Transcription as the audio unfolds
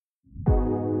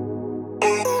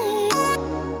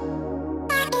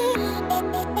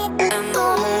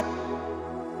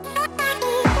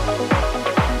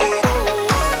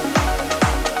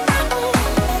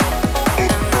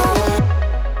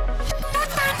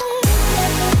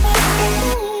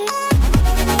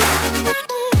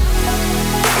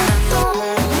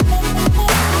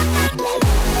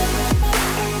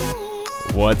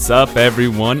What's up,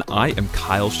 everyone? I am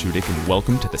Kyle Shudik, and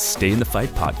welcome to the Stay in the Fight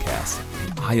podcast.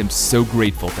 I am so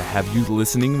grateful to have you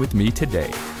listening with me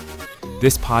today.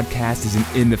 This podcast is an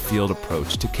in-the-field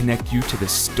approach to connect you to the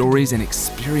stories and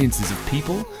experiences of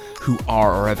people who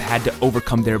are or have had to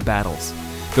overcome their battles,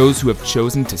 those who have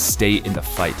chosen to stay in the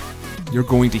fight. You're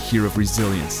going to hear of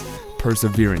resilience,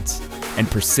 perseverance, and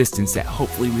persistence that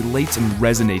hopefully relates and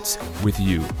resonates with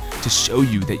you to show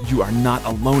you that you are not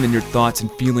alone in your thoughts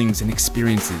and feelings and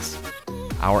experiences.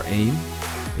 Our aim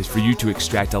is for you to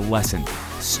extract a lesson,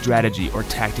 strategy, or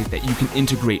tactic that you can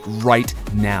integrate right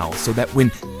now so that when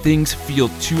things feel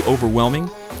too overwhelming,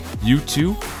 you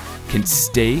too can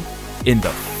stay in the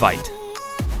fight.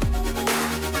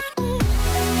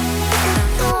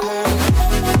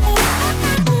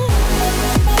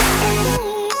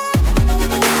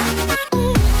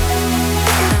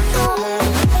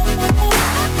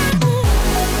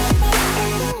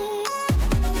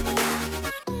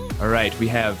 We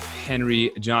have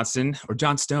Henry Johnson, or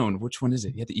John Stone. Which one is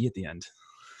it? You had the E at the end.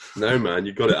 No, man,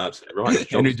 you got it absolutely right.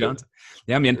 Henry Johnson.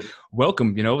 Yeah, man.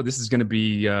 Welcome. You know, this is going to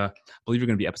be, I believe you're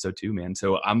going to be episode 2, man.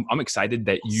 So I'm excited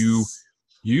that you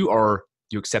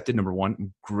accepted, number one.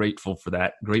 I'm grateful for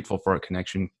that. Grateful for our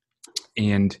connection.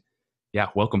 And yeah,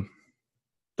 welcome.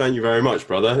 Thank you very much,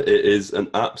 brother. It is an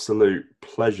absolute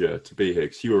pleasure to be here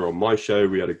because you were on my show.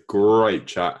 We had a great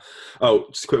chat. Oh,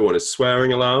 just a quick one. Is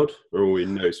swearing allowed or are we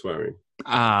no swearing?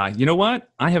 You know what?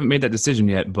 I haven't made that decision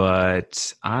yet,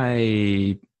 but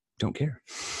I don't care.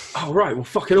 Oh, right. Well,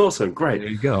 fucking awesome. Great. There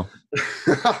you go.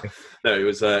 No, it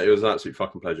was an absolute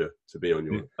fucking pleasure to be on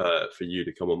your, for you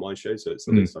to come on my show. So it's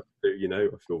the least I can do, you know.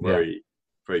 I feel very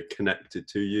connected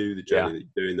to you, the journey that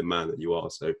you're doing, the man that you are.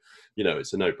 So, you know,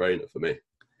 it's a no-brainer for me.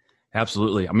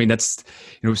 Absolutely. I mean, that's,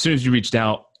 you know, as soon as you reached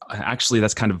out, actually,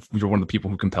 that's kind of, you're one of the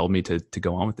people who compelled me to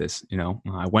go on with this. You know,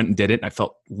 I went and did it. And I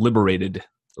felt liberated.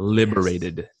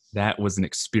 Yes. That was an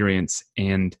experience.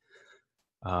 And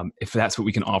if that's what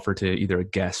we can offer to either a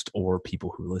guest or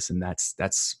people who listen,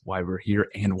 that's why we're here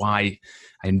and why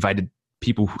I invited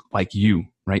people like you,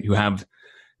 right? Who have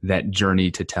that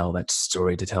journey to tell, that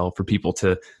story to tell for people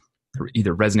to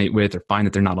either resonate with or find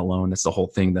that they're not alone. That's the whole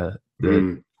thing, the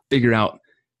figure out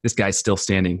this guy's still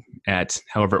standing at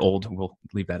however old. We'll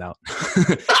leave that out.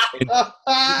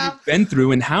 You've been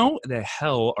through, and how the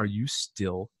hell are you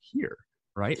still here?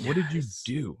 Right? Yes. What did you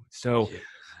do? So,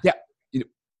 yeah, you know,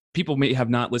 people may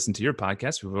have not listened to your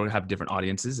podcast. We will have different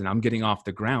audiences, and I'm getting off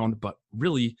the ground. But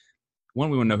really, one,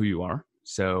 we want to know who you are.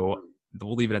 So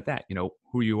we'll leave it at that. You know,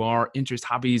 who you are, interests,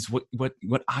 hobbies, what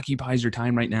occupies your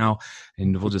time right now,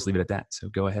 and we'll just leave it at that. So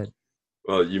go ahead.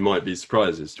 Well, you might be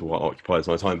surprised as to what occupies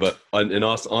my time, but in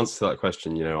answer to that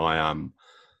question, you know,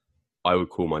 I would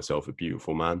call myself a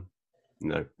beautiful man, you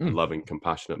know, loving,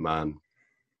 compassionate man,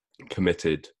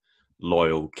 committed,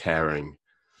 loyal, caring,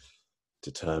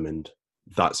 determined.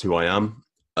 That's who I am.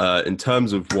 In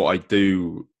terms of what I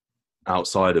do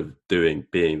outside of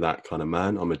being that kind of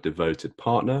man, I'm a devoted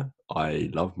partner.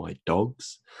 I love my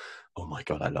dogs. Oh my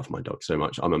God, I love my dogs so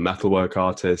much. I'm a metalwork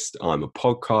artist. I'm a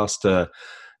podcaster.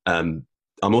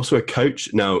 I'm also a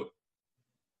coach. Now,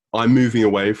 I'm moving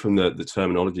away from the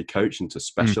terminology coach into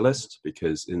specialist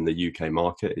because in the UK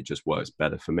market, it just works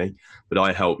better for me. But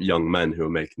I help young men who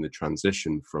are making the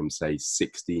transition from, say,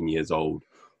 16 years old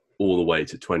all the way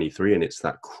to 23. And it's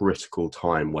that critical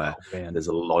time where there's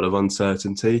a lot of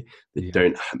uncertainty. They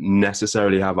don't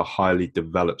necessarily have a highly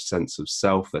developed sense of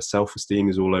self. Their self-esteem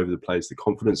is all over the place. The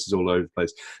confidence is all over the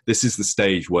place. This is the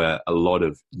stage where a lot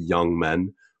of young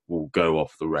men will go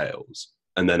off the rails.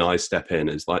 And then I step in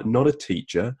as like, not a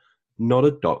teacher, not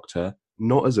a doctor,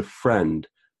 not as a friend,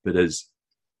 but as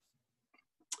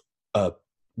a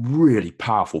really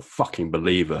powerful fucking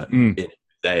believer in who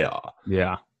they are.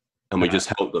 Yeah. And we just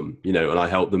help them, you know, and I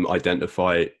help them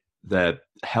identify their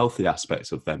healthy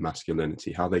aspects of their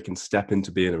masculinity, how they can step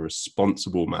into being a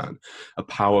responsible man, a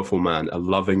powerful man, a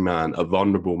loving man, a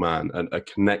vulnerable man, and a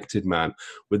connected man,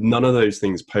 with none of those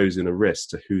things posing a risk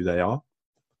to who they are.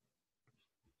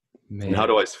 Man. And how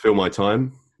do I fill my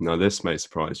time? Now, this may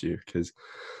surprise you because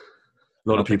a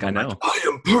lot of people are like, I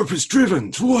am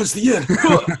purpose-driven towards the end.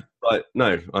 Like,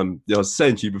 no, I was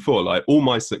saying to you before, like all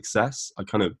my success, I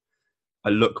kind of I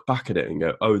look back at it and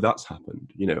go, oh, that's happened.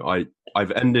 You know,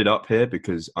 I've ended up here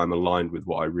because I'm aligned with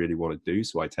what I really want to do.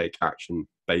 So I take action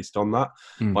based on that.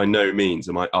 By no means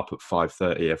am I up at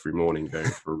 5:30 every morning going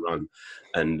for a run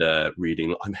and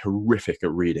reading. I'm horrific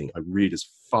at reading. I read as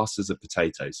fast as a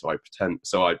potato. I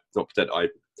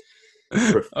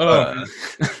prefer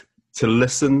to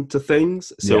listen to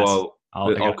things. So Yes.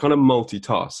 I'll kind of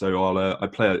multitask. So I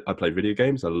play video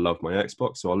games. I love my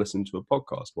Xbox, so I'll listen to a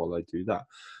podcast while I do that.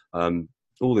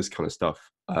 All this kind of stuff.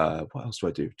 What else do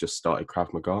I do? Just started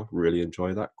Krav Maga. Really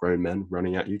enjoy that. Grown men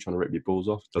running at you, trying to rip your balls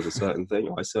off. Does a certain thing.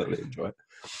 I certainly enjoy it.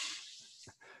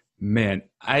 Man,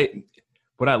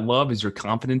 what I love is your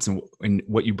confidence in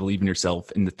what you believe in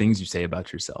yourself and the things you say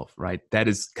about yourself. Right. That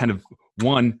is kind of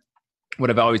what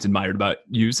I've always admired about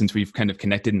you since we've kind of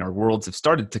connected and our worlds have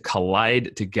started to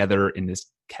collide together in this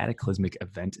cataclysmic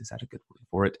event. Is that a good word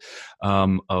for it?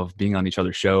 Of being on each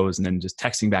other's shows and then just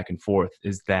texting back and forth,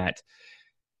 is that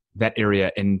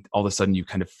area. And all of a sudden you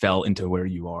kind of fell into where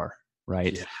you are.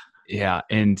 Right. Yeah.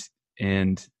 And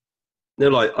no,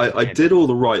 like I did all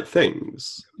the right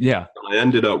things. Yeah. I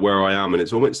ended up where I am, and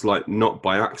it's almost like not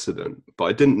by accident, but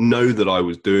I didn't know that I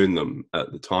was doing them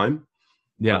at the time.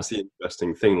 Yeah. That's the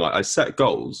interesting thing. Like, I set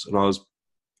goals, and I was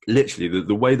literally,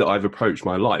 the way that I've approached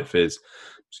my life is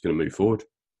I'm just going to move forward.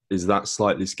 Is that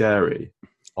slightly scary?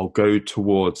 I'll go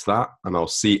towards that, and I'll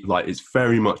see. Like, it's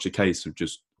very much a case of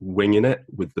just winging it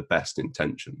with the best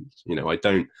intentions. You know,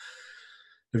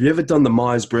 have you ever done the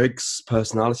Myers-Briggs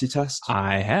personality test?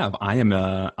 I have. I am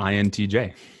a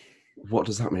INTJ. What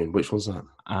does that mean? Which one's that?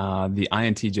 The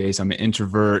INTJ. So I'm an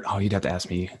introvert. Oh, you'd have to ask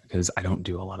me because I don't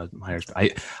do a lot of Myers.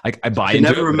 I buy into it.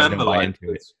 Never remember buy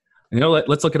into it. You know,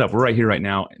 let's look it up. We're right here, right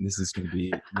now, and this is going to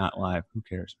be not live. Who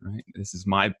cares, right? This is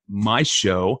my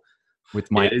show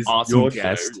with my awesome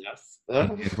guest.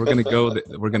 And we're gonna go.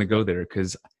 We're gonna go there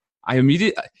because I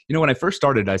immediately, when I first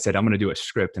started, I said I'm going to do a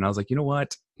script, and I was like, you know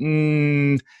what?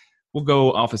 We'll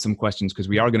go off of some questions because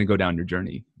we are going to go down your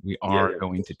journey. We are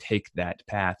going to take that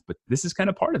path, but this is kind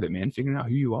of part of it, man. Figuring out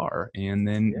who you are and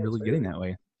then really getting that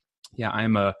way. Yeah,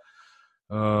 I'm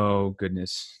oh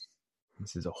goodness.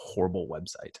 This is a horrible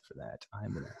website for that.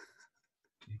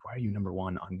 Why are you number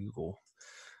one on Google?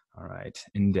 All right.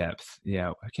 In depth. Yeah.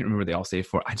 I can't remember what they all say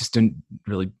for. I just didn't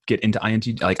really get into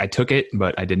INT. Like, I took it,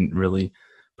 but I didn't really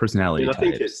personality. I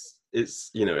think it's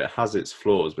it has its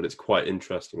flaws, but it's quite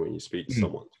interesting when you speak to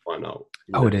someone to find out.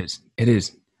 It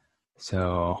is.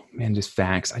 So, man, just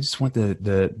facts. I just want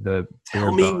the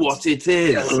tell me what it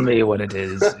is. Tell me what it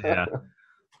is. Yeah.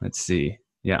 Let's see.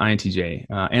 Yeah, INTJ,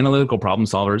 analytical problem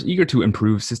solvers, eager to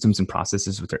improve systems and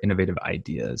processes with their innovative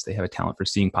ideas. They have a talent for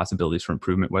seeing possibilities for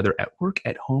improvement, whether at work,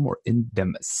 at home, or in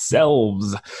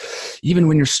themselves. Even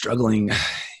when you're struggling,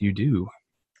 you do.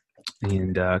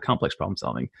 And complex problem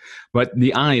solving. But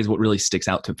the I is what really sticks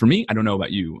out for me. I don't know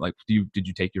about you. Like, did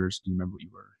you take yours? Do you remember what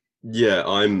you were? Yeah,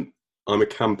 I'm a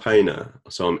campaigner,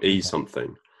 so I'm E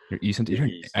something. You're E something. You're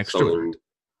an extrovert.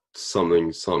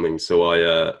 Something. So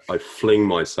I fling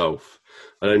myself.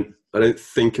 I don't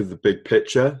think of the big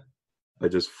picture. I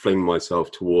just fling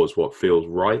myself towards what feels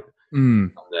right,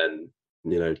 and then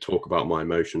talk about my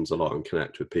emotions a lot and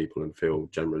connect with people and feel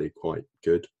generally quite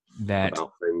good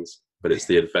about things. But it's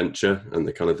the adventure and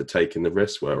the kind of the taking the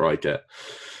risk where I get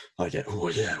oh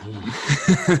yeah,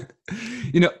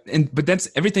 but that's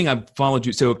everything. I've followed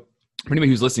you. So for anybody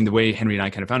who's listening, the way Henry and I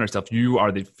kind of found ourselves, you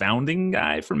are the founding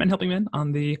guy for Men Helping Men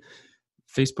on the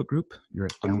Facebook group.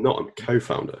 I'm not. I'm a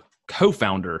co-founder.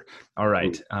 Co-founder. All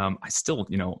right. I still,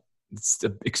 it's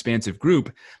an expansive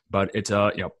group, but it's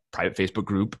a private Facebook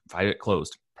group, private,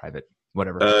 closed, private,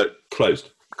 whatever.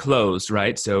 Closed,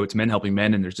 right? So it's Men Helping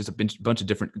Men, and there's just a bunch of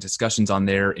different discussions on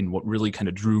there. And what really kind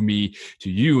of drew me to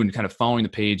you and kind of following the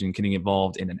page and getting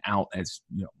involved in and out as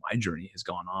my journey has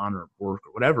gone on, or work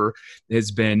or whatever,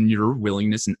 has been your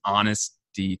willingness and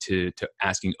honesty to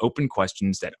asking open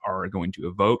questions that are going to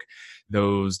evoke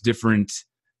those different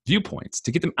viewpoints,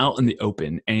 to get them out in the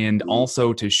open, and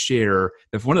also to share.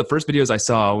 One of the first videos I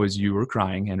saw was you were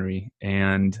crying, Henry,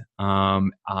 and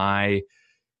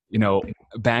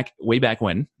way back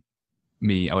when,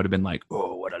 I would have been like,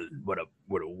 oh,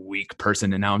 what a weak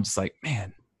person. And now I'm just like,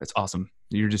 man, that's awesome.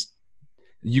 You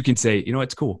can say,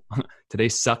 it's cool. Today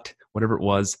sucked, whatever it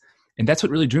was. And that's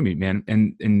what really drew me, man.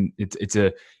 And it's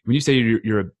when you say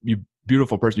you're a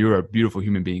beautiful person, you're a beautiful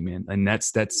human being, man. And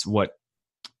that's what,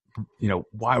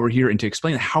 why we're here, and to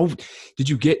explain how did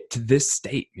you get to this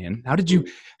state, man? How did you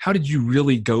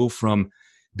really go from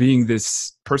being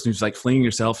this person who's like flinging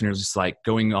yourself and you're just like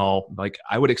going all, like,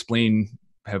 I would explain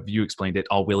have you explained it,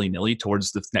 all willy nilly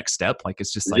towards the next step. Like,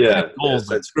 it's just like, I Yeah, have goals,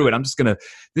 yeah, but screw it. I'm just going to,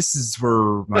 this is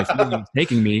where my feeling's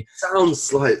taking me.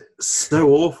 Sounds like so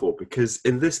awful, because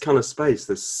in this kind of space,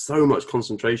 there's so much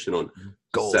concentration on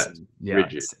Goals. set,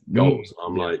 rigid goals.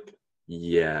 I'm like,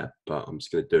 yeah, but I'm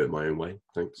just going to do it my own way.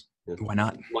 Thanks. Yeah. Why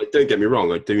not? Like, don't get me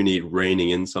wrong, I do need reining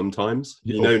in sometimes.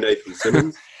 You know Nathan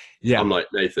Simmons? Yeah. I'm like,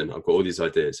 Nathan, I've got all these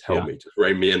ideas. Help me, just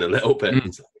rein me in a little bit.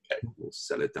 He's like, okay, we'll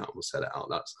sell it down, we'll sell it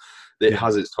out. It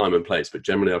has its time and place, but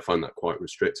generally I find that quite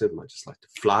restrictive, and I just like to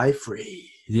fly free.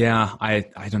 Yeah, I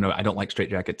don't know. I don't like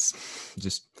straitjackets.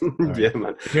 Just yeah,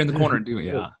 man. Here in the corner and do it.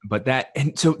 Yeah. But that,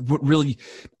 and so what really,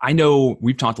 I know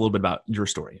we've talked a little bit about your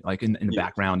story, like in the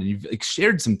background, and you've like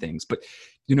shared some things, but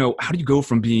you know, how do you go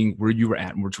from being where you were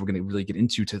at, and which we're going to really get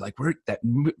into, to like where that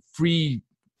free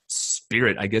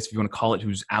spirit, I guess, if you want to call it,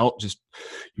 who's out, just,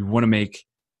 you want to make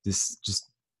this just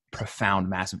profound,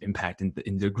 massive impact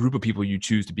in the group of people you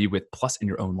choose to be with, plus in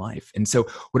your own life. And so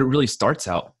what it really starts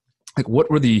out, like,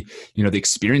 what were the, you know, the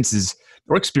experiences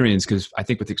or experience? Because I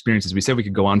think with experiences, we said we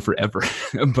could go on forever,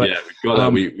 but yeah,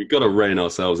 we got to rein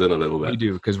ourselves in a little bit. We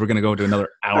do, because we're going to go into another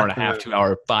hour and a half, 2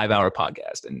 hour, 5 hour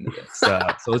podcast. And it's, so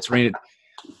let's rein it,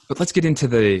 but let's get into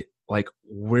the, like,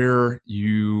 where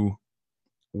you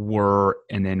were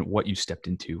and then what you stepped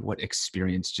into, what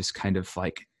experience just kind of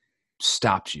like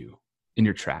stopped you in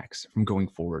your tracks from going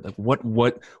forward. Like what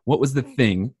was the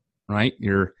thing, right?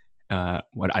 You're,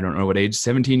 what, I don't know what age,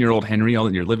 17-year-old Henry,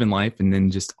 you're living life. And then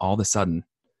just all of a sudden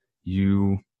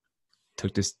you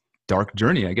took this dark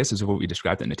journey, I guess is what we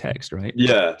described in the text, right?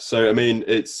 Yeah. So, I mean,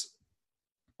 it's,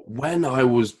 when I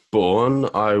was born,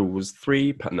 I was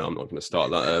 3. No, I'm not going to start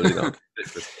that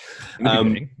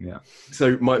early. Yeah.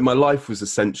 So my life was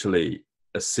essentially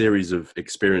a series of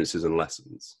experiences and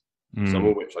lessons. Some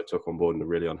of which I took on board in a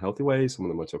really unhealthy way. Some of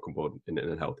them I took on board in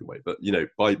a healthy way. But, you know,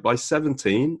 by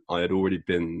 17, I had already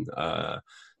been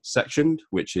sectioned,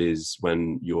 which is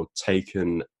when you're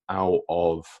taken out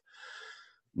of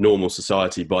normal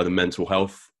society by the mental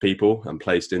health people and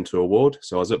placed into a ward.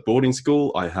 So I was at boarding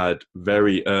school. I had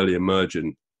very early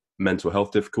emergent mental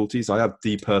health difficulties. I have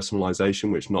depersonalization,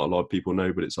 which not a lot of people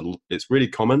know, but it's really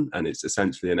common, and it's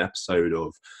essentially an episode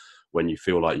of when you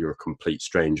feel like you're a complete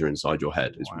stranger inside your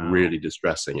head. It's really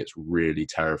distressing. It's really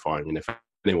terrifying. And if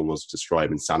anyone was to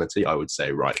describe insanity, I would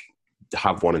say, right,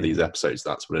 have one of these episodes.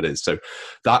 That's what it is. So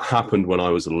that happened when I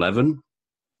was 11.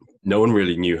 No one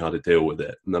really knew how to deal with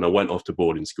it. And then I went off to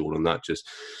boarding school, and that just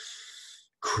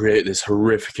created this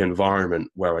horrific environment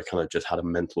where I kind of just had a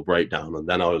mental breakdown. And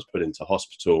then I was put into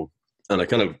hospital, and I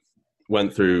kind of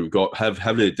went through, got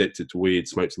heavily addicted to weed,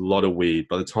 smoked a lot of weed.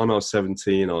 By the time I was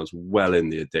 17, I was well in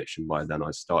the addiction. By then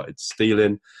I started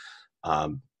stealing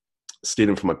from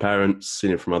my parents,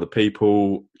 stealing from other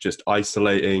people, just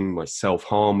isolating. My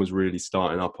self-harm was really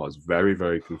starting up. I was very,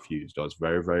 very confused. I was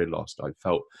very, very lost. I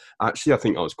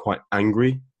think I was quite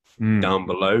angry down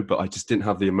below, but I just didn't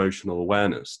have the emotional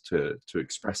awareness to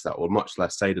express that, or much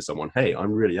less say to someone, hey,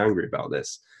 I'm really angry about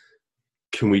this.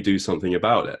 Can we do something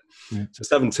about it? So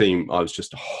 17, I was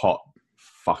just a hot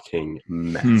fucking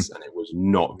mess, and it was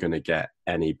not going to get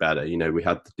any better. You know, we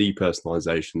had the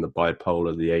depersonalization, the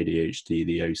bipolar, the ADHD,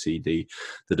 the OCD,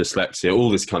 the dyslexia, all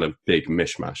this kind of big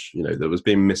mishmash, you know, that was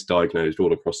being misdiagnosed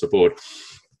all across the board.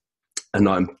 And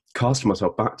I'm casting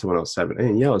myself back to when I was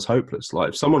 17. Yeah, I was hopeless. Like,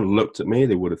 if someone looked at me,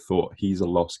 they would have thought he's a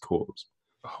lost cause.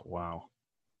 Oh, wow.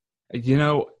 You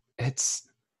know, it's,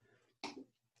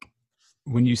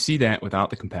 when you see that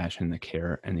without the compassion, the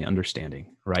care, and the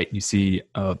understanding, right? You see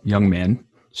a young man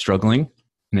struggling,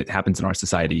 and it happens in our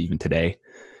society even today,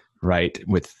 right?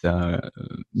 With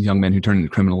young men who turn into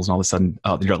criminals, and all of a sudden,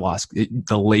 you're lost.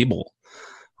 The label,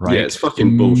 right? Yeah, it's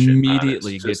fucking bullshit.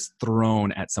 Immediately gets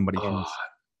thrown at somebody who's...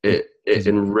 It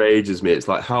enrages me. It's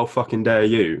like, how fucking dare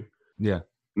you,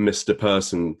 Mr.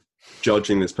 Person,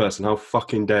 judging this person? How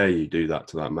fucking dare you do that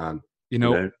to that man? You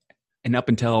know? And up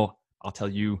until, I'll tell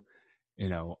you, you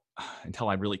know, until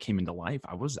I really came into life,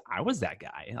 I was that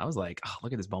guy. I was like, oh,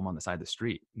 look at this bum on the side of the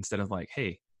street. Instead of like,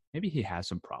 hey, maybe he has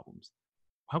some problems.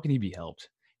 How can he be helped?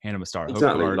 Hand him a star.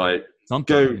 Exactly. Card, like,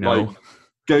 something,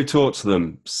 go talk to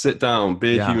them, sit down,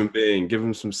 be a human being, give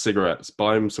them some cigarettes,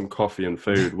 buy them some coffee and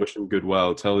food, wish them good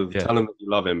well, tell them that you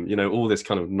love him. You know, all this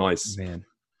kind of nice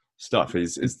stuff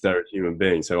is they're a human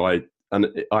being. So I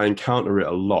encounter it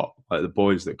a lot. Like, the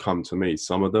boys that come to me,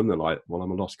 some of them, they're like, well,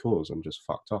 I'm a lost cause. I'm just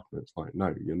fucked up. And it's like,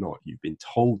 no, you're not. You've been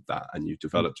told that, and you've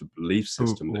developed a belief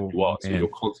system that you are. So you're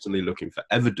constantly looking for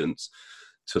evidence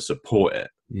to support it.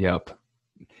 Yep.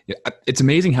 Yeah, it's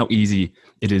amazing how easy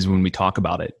it is when we talk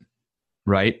about it,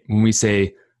 right? When we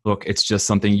say, look, it's just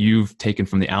something you've taken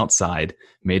from the outside,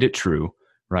 made it true,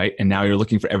 right? And now you're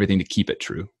looking for everything to keep it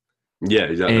true. Yeah,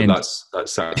 exactly. And That's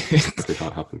exactly how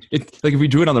it happens. Like if we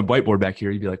drew it on the whiteboard back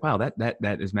here, you'd be like, wow,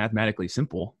 that is mathematically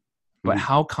simple. But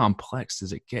how complex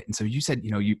does it get? And so you said,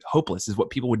 you hopeless is what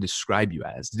people would describe you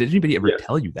as. Did anybody ever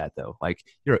tell you that though? Like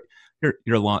you're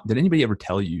a lost. Did anybody ever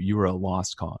tell you were a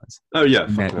lost cause? Oh yeah,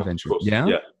 that adventure.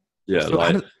 Yeah. So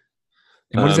like,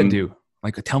 and what does that do?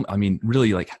 Like, tell me. I mean,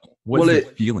 really, like, what's the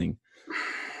feeling?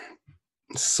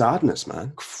 Sadness,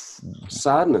 man.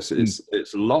 Sadness.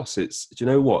 It's loss. It's, do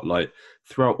you know what? Like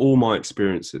throughout all my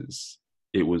experiences,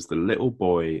 it was the little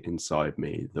boy inside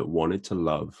me that wanted to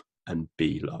love and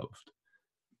be loved.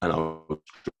 And I was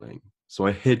struggling. So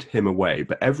I hid him away.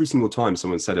 But every single time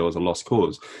someone said it was a lost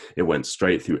cause, it went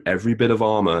straight through every bit of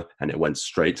armor and it went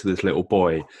straight to this little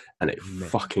boy and it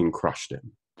fucking crushed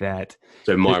him.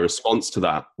 So my response to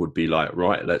that would be like,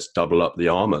 right, let's double up the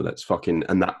armor. Let's fucking,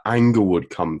 and that anger would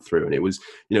come through. And it was,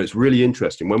 it's really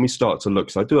interesting when we start to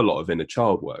look, so I do a lot of inner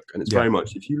child work, and it's very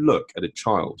much, if you look at a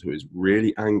child who is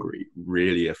really angry,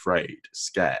 really afraid,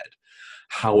 scared,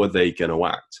 how are they going to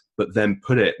act? But then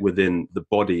put it within the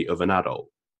body of an adult.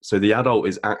 So the adult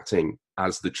is acting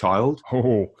as the child.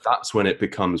 That's when it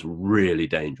becomes really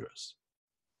dangerous.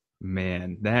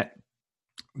 Man, that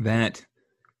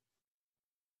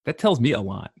tells me a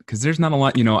lot, because there's not a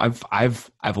lot,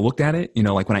 I've looked at it,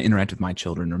 like when I interact with my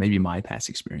children or maybe my past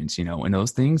experience, and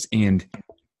those things. And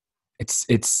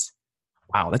it's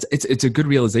wow, it's a good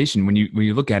realization when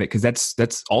you look at it, because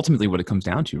that's ultimately what it comes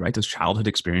down to, right? Those childhood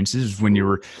experiences when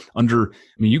you're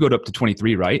you go up to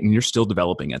 23, right? And you're still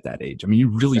developing at that age. I mean, you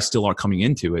really still are coming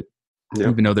into it. Yeah.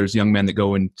 Even though there's young men that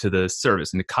go into the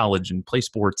service, into college and play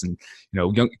sports, and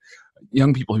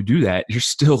young people who do that, you're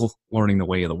still learning the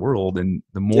way of the world. And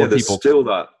the more there's people, still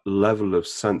that level of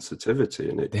sensitivity,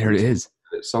 and it is.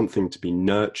 It's something to be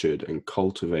nurtured and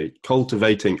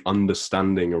cultivating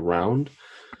understanding around,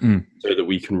 so that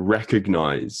we can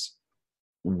recognize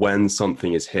when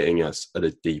something is hitting us at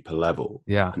a deeper level.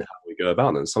 Yeah. And how we go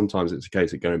about it. And sometimes it's a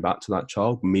case of going back to that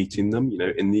child, meeting them,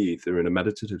 in the ether, in a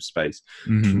meditative space,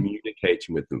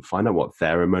 communicating with them, find out what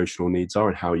their emotional needs are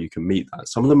and how you can meet that.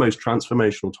 Some of the most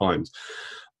transformational times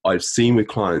I've seen with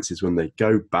clients is when they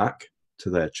go back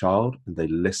to their child and they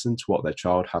listen to what their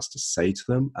child has to say to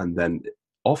them. And then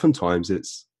oftentimes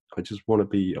it's, I want to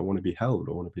be held.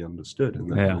 I want to be understood. And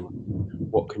then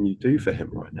what can you do for him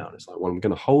right now? And it's like, well, I'm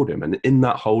going to hold him. And in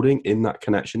that holding, in that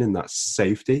connection, in that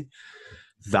safety,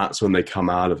 that's when they come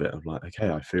out of it of like, okay,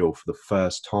 I feel for the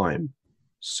first time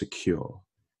secure.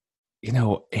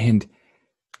 And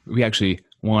we actually,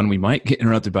 we might get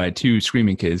interrupted by 2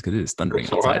 screaming kids because it is thundering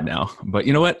outside now. But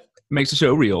you know what? It makes the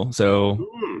show real. So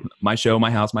my show,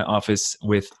 my house, my office,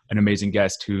 with an amazing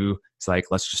guest who is like,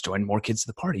 let's just join more kids to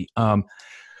the party.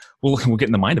 We'll get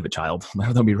in the mind of a child.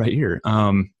 They'll be right here.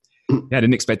 I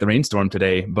didn't expect the rainstorm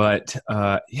today, but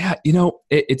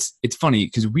it's funny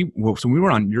because so when we were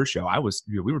on your show,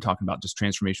 we were talking about just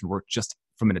transformation work just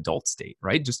from an adult state,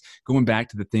 right? Just going back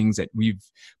to the things that we've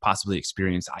possibly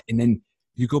experienced. And then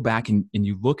you go back and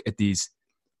you look at these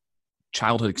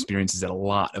childhood experiences that a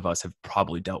lot of us have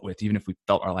probably dealt with, even if we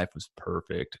felt our life was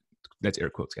perfect. That's air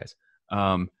quotes, guys.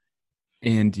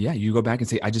 And you go back and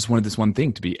say, I just wanted this one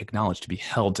thing, to be acknowledged, to be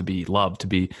held, to be loved, to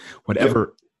be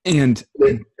whatever. Yeah. And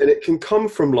it can come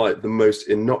from like the most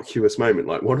innocuous moment.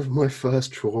 Like one of my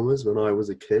first traumas when I was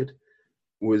a kid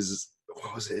was,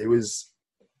 what was it?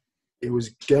 It was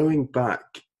going back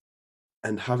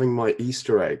and having my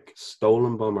Easter egg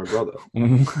stolen by my brother.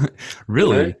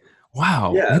 Really?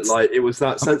 Wow. Yeah, like it was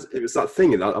that sense, it was that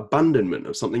thing, that abandonment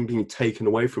of something being taken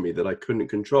away from me that I couldn't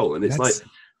control. And it's like,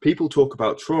 people talk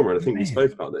about trauma, and I think we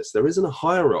spoke about this. There isn't a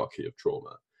hierarchy of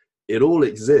trauma. It all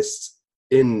exists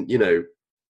in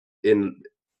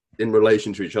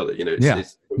relation to each other.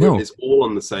 It's all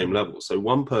on the same level. So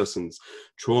one person's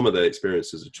trauma they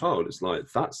experienced as a child is like,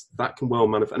 that can well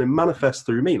manifest, and it manifests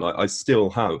through me. Like I still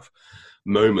have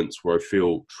moments where I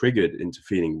feel triggered into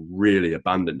feeling really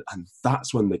abandoned, and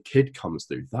that's when the kid comes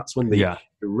through. That's when the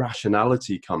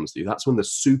irrationality comes through. That's when the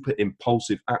super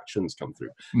impulsive actions come through.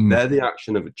 They're the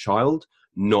action of a child,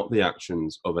 not the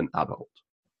actions of an adult.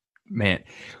 Man,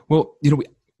 well,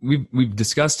 we've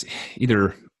discussed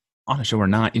either on a show or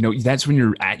not, that's when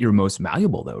you're at your most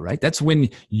malleable though, right? That's when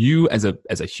you as a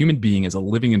human being, as a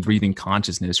living and breathing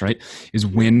consciousness, right, is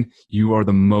when you are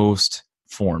the most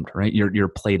formed, right? You're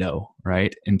Play-Doh,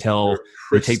 right? Until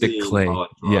you take the clay.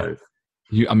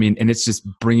 And it's just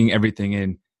bringing everything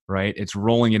in, right? It's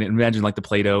rolling it in. Imagine like the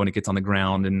Play-Doh, and it gets on the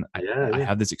ground, and I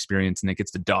have this experience, and it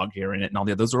gets the dog hair in it, and all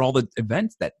those are all the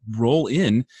events that roll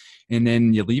in, and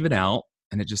then you leave it out,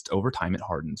 and it just over time it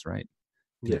hardens, right?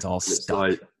 It's all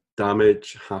stuck.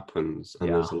 damage happens, and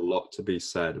Yeah. there's a lot to be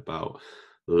said about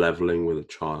leveling with a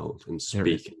child and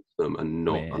speaking to them and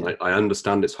not. Man. And I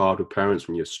understand it's hard with parents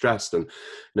when you're stressed and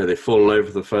they've fallen over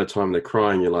for the third time, they're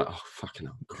crying. You're like, oh fucking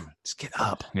hell, I'm crying. Just get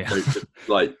up. Yeah. So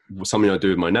like something I do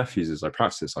with my nephews is I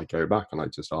practice. I go back and I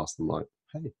just ask them like,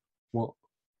 hey, what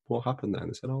happened there? And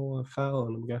they said, oh, I fell.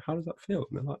 And I'm going, how does that feel?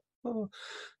 And they're like, oh,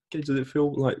 okay, does it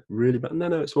feel like really bad?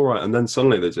 No, it's all right. And then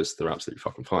suddenly they're absolutely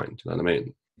fucking fine. Do you know what I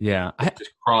mean? Yeah.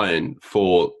 Just crying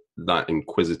for that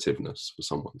inquisitiveness for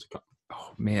someone to come.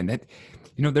 Oh man,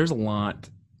 there's a lot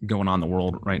going on in the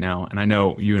world right now, and I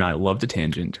know you and I love to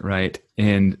tangent, right?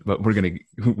 But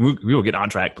we will get on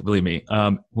track. Believe me,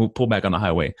 we'll pull back on the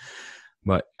highway.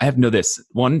 But I have to know this: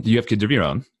 one, do you have kids of your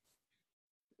own?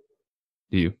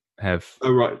 Do you have?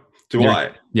 Oh right. Do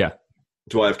I? Yeah.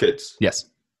 Do I have kids? Yes.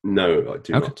 No, I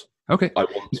do not. Okay. I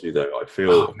want to though. I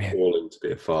feel calling to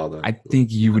be a father. I think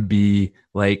you would be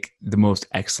like the most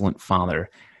excellent father.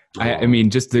 I mean,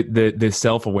 just the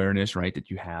self-awareness, right, that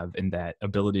you have, and that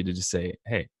ability to just say,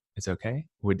 hey, it's okay,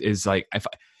 is like,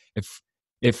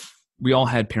 if we all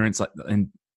had parents, like, and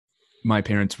my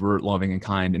parents were loving and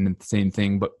kind and the same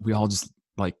thing, but we all just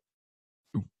like,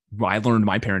 I learned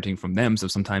my parenting from them. So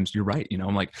sometimes you're right.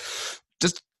 I'm like,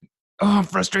 I'm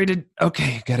frustrated.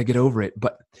 Okay. Got to get over it.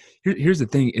 But here's the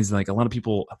thing is, like, a lot of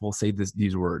people will say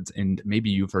these words, and maybe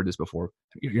you've heard this before.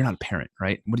 You're not a parent,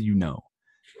 right? What do you know?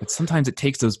 But sometimes it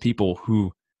takes those people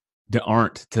who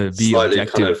aren't to be slightly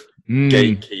objective. kind of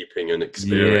gatekeeping and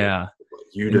experience. Yeah.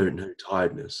 You don't know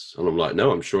tiredness. And I'm like,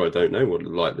 no, I'm sure I don't know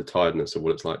what the tiredness of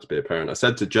what it's like to be a parent. I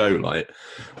said to Joe, like,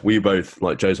 we both,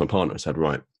 like, Joe's my partner, I said,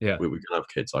 right, we're going to have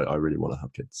kids. I really want to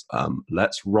have kids.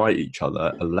 Let's write each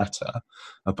other a letter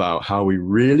about how we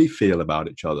really feel about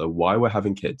each other, why we're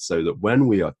having kids, so that when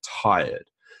we are tired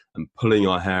and pulling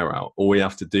our hair out, all we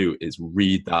have to do is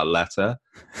read that letter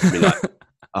and be like,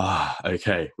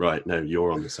 okay, right, no,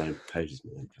 you're on the same page as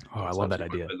me. Oh, I love that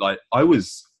idea. But, like,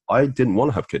 I didn't want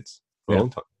to have kids for a long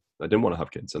time. I didn't want to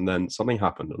have kids, and then something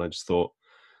happened, and I just thought,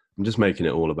 I'm just making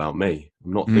it all about me.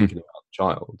 I'm not thinking about the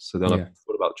child. So then I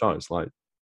thought about the child. It's like,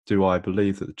 do I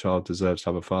believe that the child deserves to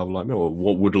have a father like me, or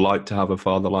what would like to have a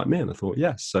father like me? And I thought,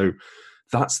 yes. So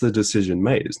that's the decision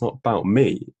made. It's not about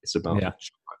me. It's about the child.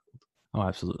 Oh,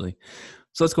 absolutely.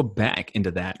 So let's go back into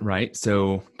that, right?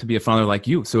 So to be a father like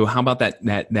you. So how about that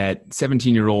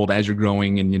 17-year-old as you're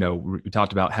growing, and we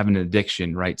talked about having an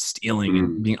addiction, right? Stealing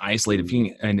and being isolated,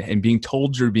 and being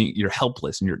told you're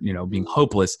helpless and you're being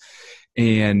hopeless.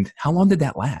 And how long did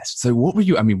that last? So what were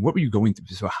you going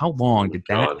through? So how long did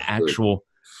that actual,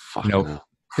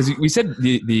 because we said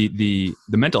the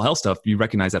mental health stuff you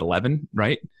recognized at 11,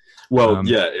 right? Well,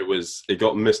 it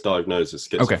got misdiagnosed as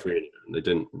schizophrenia. Okay. They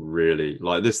didn't really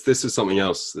like this. This is something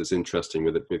else that's interesting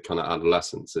with kind of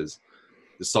adolescence, is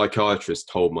the psychiatrist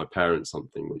told my parents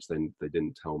something which they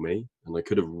didn't tell me. And I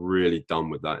could have really done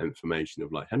with that information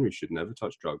of, like, Henry should never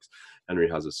touch drugs. Henry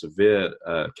has a severe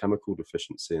chemical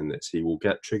deficiency in this. He will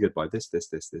get triggered by this. I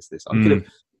could have,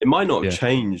 it might not have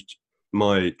changed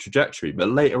my trajectory, but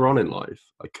later on in life,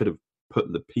 I could have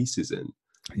put the pieces in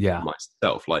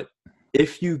myself. Like,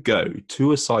 if you go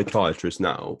to a psychiatrist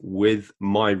now with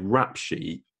my rap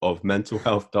sheet of mental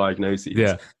health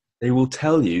diagnoses, they will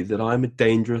tell you that I'm a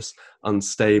dangerous,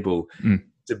 unstable,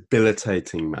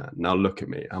 debilitating man. Now look at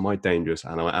me. Am I dangerous?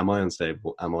 And am I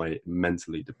unstable? Am I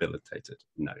mentally debilitated?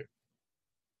 No.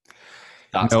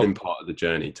 That's been part of the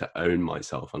journey, to own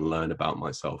myself and learn about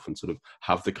myself and sort of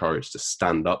have the courage to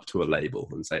stand up to a label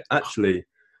and say, actually,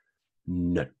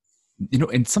 no.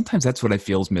 And sometimes that's what I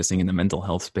feel is missing in the mental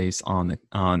health space on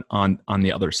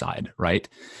the other side, right?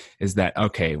 Is that,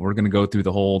 okay, we're going to go through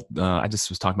the whole, I just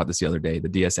was talking about this the other day, the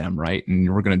DSM, right?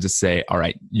 And we're going to just say, all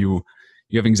right, you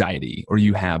have anxiety, or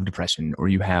you have depression, or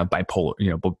you have bipolar,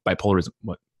 bipolarism,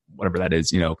 whatever that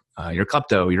is, you're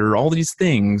klepto, you're all these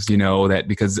things, that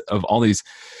because of all these,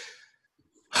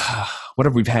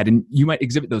 whatever we've had, and you might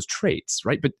exhibit those traits,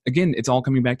 right? But again, it's all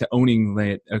coming back to owning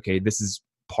that, okay, this is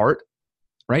part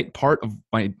of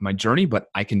my journey, but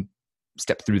I can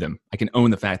step through them. I can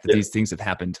own the fact that these things have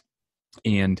happened.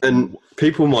 And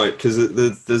people might, because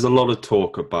there's a lot of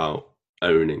talk about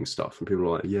owning stuff, and people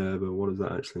are like, yeah, but what does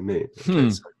that actually mean? Okay,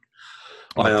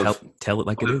 so tell it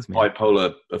like it is, man.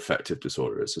 Bipolar affective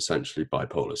disorder is essentially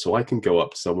bipolar. So I can go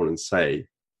up to someone and say,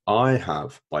 I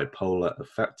have bipolar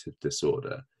affective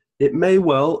disorder. It may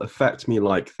well affect me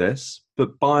like this,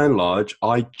 but by and large,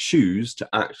 I choose to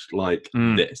act like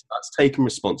this. That's taking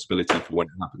responsibility for when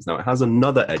it happens. Now, it has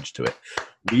another edge to it.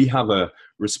 We have a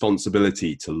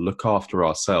responsibility to look after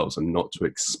ourselves and not to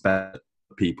expect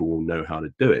people will know how to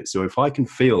do it. So if I can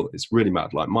feel, it's really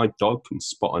mad, like my dog can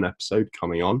spot an episode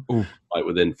coming on like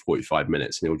within 45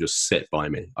 minutes and he'll just sit by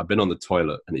me. I've been on the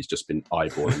toilet and he's just been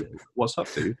eyeballing me. What's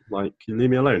up, dude? Like, can you leave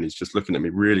me alone? He's just looking at me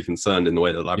really concerned in the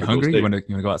way that Labradors You hungry? do. You want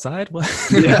to go outside? What?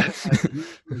 Yeah.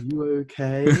 Are you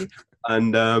okay?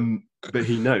 And but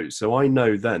he knows. So I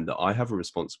know then that I have a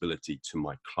responsibility to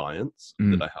my clients,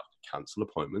 that I have to cancel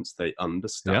appointments. They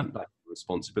understand that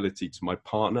responsibility to my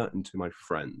partner and to my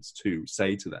friends to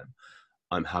say to them,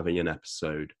 I'm having an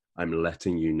episode. I'm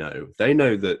letting you know. They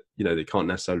know that, you know, they can't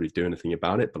necessarily do anything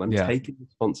about it, but I'm taking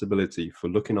responsibility for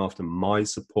looking after my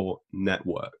support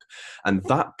network. And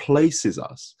that places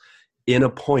us in a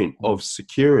point of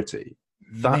security.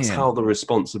 That's how the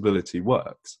responsibility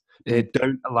works. We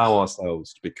don't allow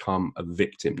ourselves to become a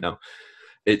victim. Now,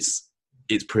 it's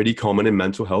pretty common in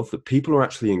mental health that people are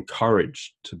actually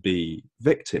encouraged to be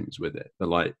victims with it. They're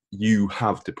like, you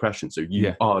have depression, so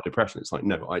you are depression. It's like,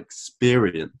 no, I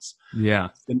experience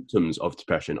symptoms of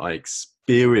depression. I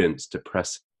experience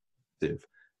depressive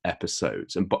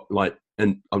episodes. And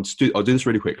I'll do this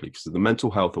really quickly because the mental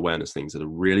health awareness things is a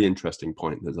really interesting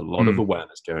point. There's a lot of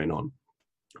awareness going on,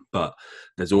 but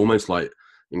there's almost like,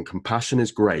 and compassion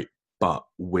is great, but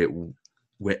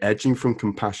we're edging from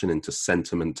compassion into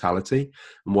sentimentality.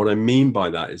 And what I mean by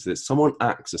that is that someone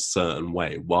acts a certain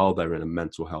way while they're in a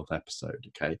mental health episode,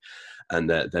 okay? And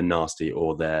they're nasty,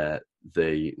 or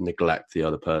they neglect the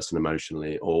other person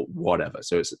emotionally or whatever.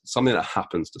 So it's something that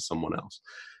happens to someone else.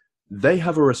 They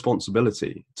have a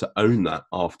responsibility to own that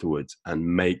afterwards and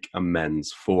make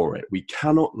amends for it. We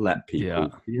cannot let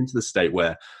people be into the state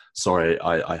where, sorry,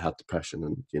 I had depression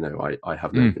and, you know, I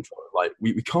have no control. Like,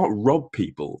 we can't rob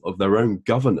people of their own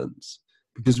governance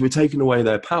because we're taking away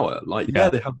their power. Like,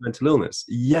 they have mental illness.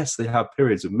 Yes, they have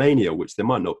periods of mania, which they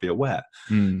might not be aware.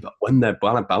 But when they're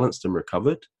balanced and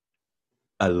recovered,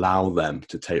 allow them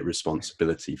to take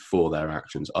responsibility for their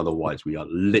actions. Otherwise, we are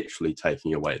literally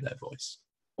taking away their voice.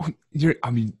 You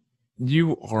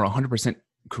are 100%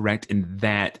 correct in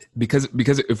that, because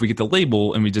if we get the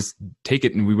label and we just take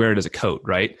it and we wear it as a coat,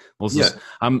 right? Well,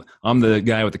 I'm the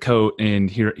guy with the coat,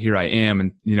 and here I am,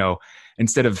 and you know,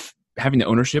 instead of having the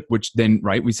ownership, which then,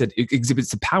 right, we said it exhibits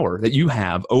the power that you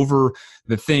have over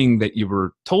the thing that you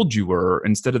were told you were,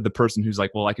 instead of the person who's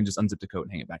like, well, I can just unzip the coat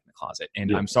and hang it back in the closet,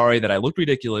 and I'm sorry that I look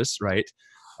ridiculous, right?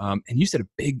 And you said a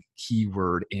big key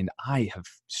word, and I have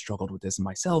struggled with this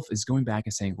myself, is going back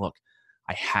and saying, look,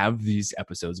 I have these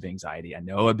episodes of anxiety. I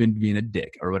know I've been being a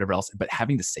dick or whatever else, but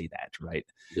having to say that, right?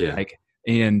 Yeah. Like,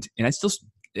 and I still,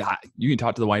 you can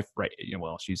talk to the wife, right? You know,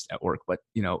 well, she's at work, but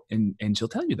you know, and she'll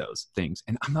tell you those things.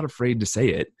 And I'm not afraid to say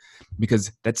it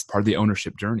because that's part of the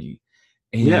ownership journey.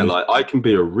 And like I can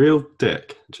be a real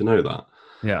dick. Do you know that?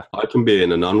 Yeah. I can be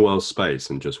in an unwell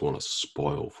space and just want to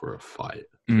spoil for a fight.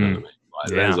 You know what I mean? Like,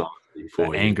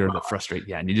 the anger, the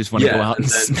frustration, and you just want to go out and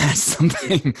smash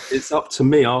something. It's up to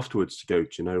me afterwards to go, do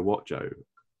you know what, Joe?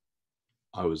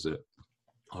 I was at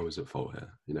fault here.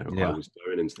 You know, I was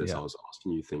going into this, I was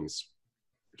asking you things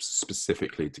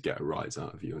specifically to get a rise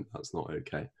out of you, and that's not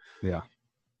okay. Yeah.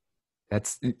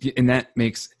 And that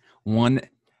makes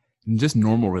just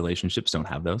normal relationships don't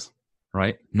have those.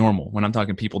 Right? Normal. When I'm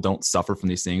talking, people don't suffer from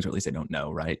these things, or at least they don't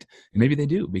know, right? And maybe they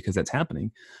do because that's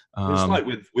happening. It's like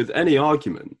with any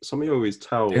argument, something I always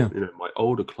tell, you know, my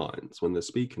older clients when they're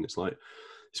speaking, it's like,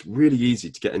 it's really easy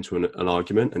to get into an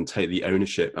argument and take the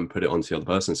ownership and put it onto the other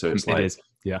person. So it's like,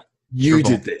 you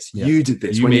did this, you did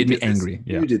this. You made me angry.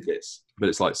 You did this. But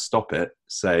it's like, stop it.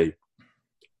 Say,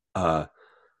 I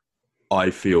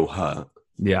feel hurt.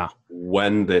 Yeah.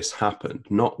 When this happened,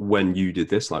 not when you did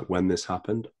this, like when this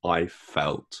happened, I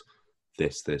felt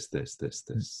this.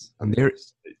 And there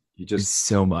you just is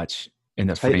so much in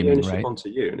the framing, right? Onto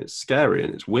you, and it's scary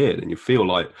and it's weird, and you feel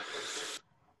like,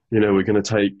 you know, we're going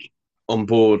to take on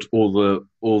board all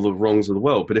the wrongs of the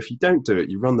world. But if you don't do it,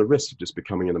 you run the risk of just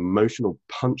becoming an emotional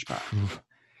punchbag.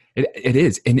 It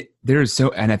is. And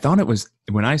and I thought it was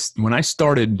when I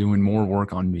started doing more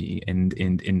work on me and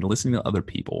listening to other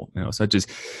people, you know, such as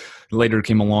later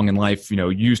came along in life, you know,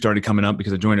 you started coming up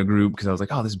because I joined a group because I was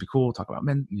like, oh, this would be cool. Talk about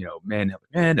men, you know, men helping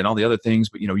men and all the other things.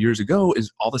 But, you know, years ago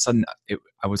is all of a sudden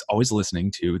I was always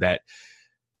listening to that,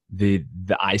 the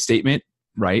I statement,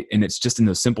 right? And it's just in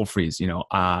those simple phrases, you know,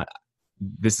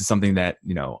 this is something that,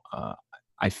 you know,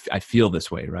 I feel this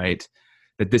way, right?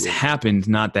 That this happened,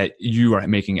 not that you are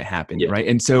making it happen, right?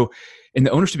 And so, in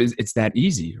the ownership, it's that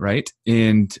easy, right?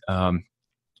 And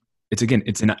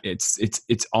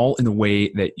it's all in the way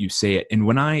that you say it. And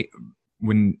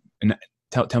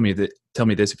tell me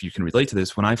this if you can relate to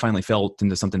this. When I finally felt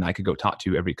into something I could go talk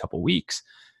to every couple of weeks,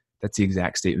 that's the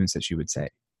exact statements that she would say.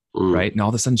 right? And all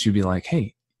of a sudden she'd be like,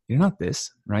 hey, you're not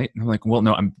this, right? And I'm like, well,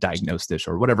 no, I'm diagnosed this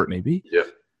or whatever it may be. Yeah.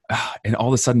 And all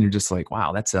of a sudden you're just like,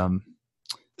 wow, that's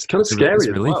it's kind of scary as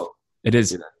relief. well. It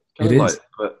is. You know? Kind It of is. like,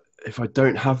 but if I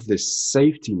don't have this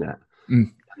safety net,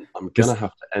 I'm gonna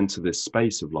have to enter this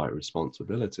space of like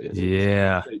responsibility.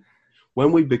 Yeah.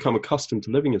 When we become accustomed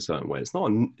to living a certain way, it's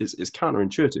not. It's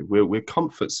counterintuitive. We're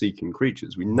comfort-seeking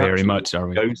creatures. We very much are.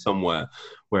 We go somewhere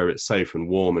where it's safe and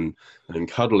warm and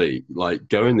cuddly. Like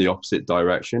go in the opposite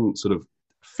direction. Sort of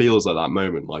feels like that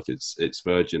moment, like it's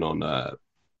verging on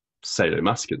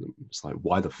sadomasochism. It's like,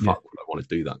 why the fuck would I want to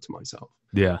do that to myself?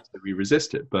 Yeah. So we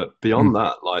resist it. But beyond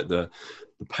that, like the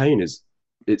pain is.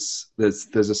 There's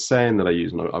a saying that I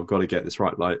use, and I've got to get this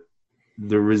right. Like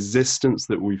the resistance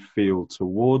that we feel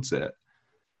towards it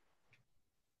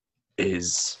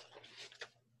is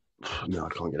no, I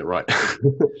can't get it right.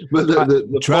 But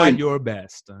the try point, your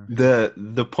best.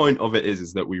 The point of it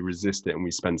is that we resist it, and we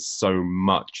spend so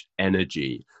much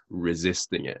energy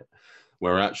resisting it.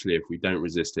 Where actually, if we don't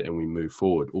resist it and we move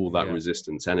forward, all that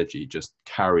resistance energy just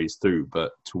carries through,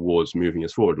 but towards moving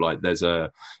us forward. Like there's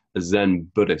a Zen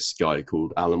Buddhist guy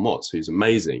called Alan Watts, who's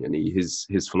amazing. And his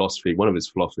philosophy, one of his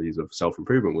philosophies of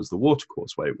self-improvement was the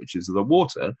watercourse way, which is the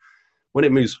water, when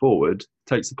it moves forward,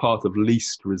 takes the path of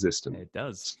least resistance. It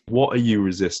does. What are you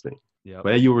resisting? Yeah.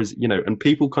 Where you're, and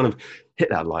people kind of hit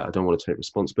that like, I don't want to take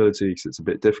responsibility because it's a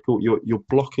bit difficult. You're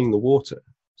blocking the water.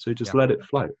 So just let it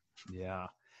flow. Yeah.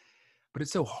 But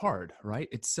it's so hard, right?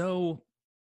 It's so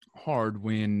hard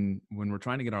when we're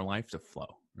trying to get our life to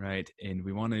flow, right? And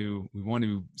we want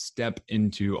to step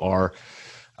into our,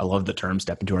 I love the term,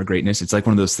 step into our greatness. It's like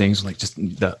one of those things like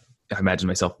I imagine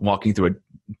myself walking through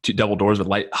two double doors with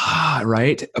light,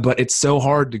 right? But it's so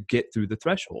hard to get through the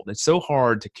threshold. It's so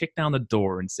hard to kick down the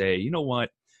door and say, you know what?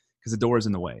 Because the door is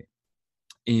in the way.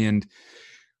 And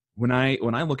when I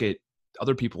look at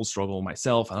other people's struggle,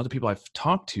 myself and other people I've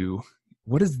talked to,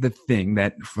 what is the thing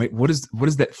that, right? What is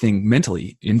that thing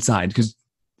mentally inside? Because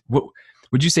what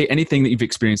would you say anything that you've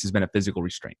experienced has been a physical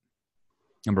restraint?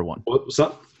 Number one. What's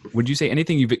that? Would you say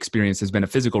anything you've experienced has been a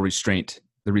physical restraint,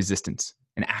 the resistance,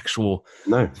 an actual?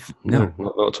 No, not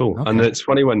at all. Okay. And it's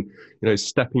funny when,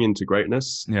 stepping into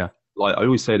greatness. Yeah. Like I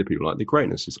always say to people, like the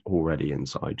greatness is already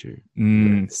inside you.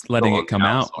 Letting it come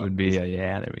out would be there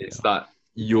we go. It's that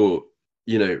you're,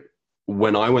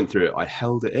 when I went through it, I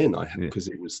held it in because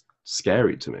it was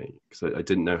scary to me because I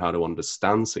didn't know how to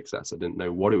understand success. I didn't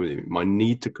know what it would be. My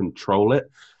need to control it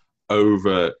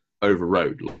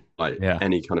overrode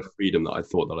any kind of freedom that I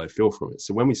thought that I feel from it.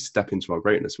 So when we step into our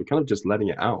greatness, we're kind of just letting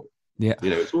it out. Yeah.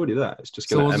 It's already there. It's just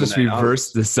going to just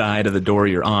reverse the side of the door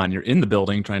you're on. You're in the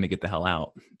building trying to get the hell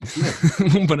out. Yeah.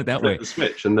 Put it that way. The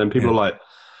switch. And then people are like,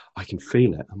 I can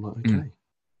feel it. I'm like, okay.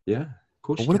 Yeah.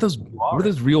 But what are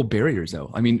those real barriers though?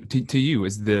 I mean, to you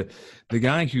as the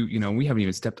guy who, we haven't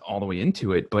even stepped all the way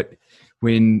into it, but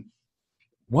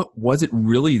what was it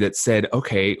really that said,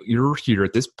 okay, you're here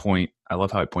at this point? I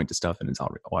love how I point to stuff and it's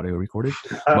all audio recorded,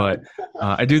 but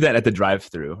I do that at the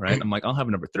drive-through, right? I'm like, I'll have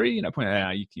a number 3 and I point,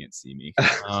 you can't see me.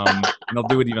 And I'll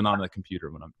do it even on the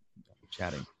computer when I'm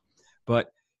chatting.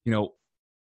 But,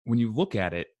 when you look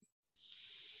at it,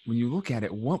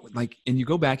 what and you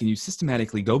go back and you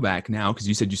systematically go back now, because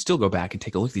you said you still go back and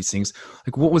take a look at these things.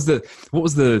 Like, what was the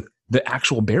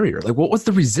actual barrier? Like, what was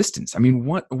the resistance? I mean,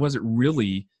 what was it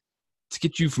really to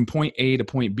get you from point A to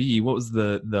point B? What was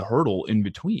the hurdle in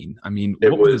between? I mean,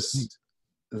 there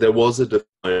was a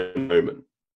defining moment.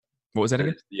 What was that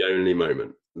again? It's the only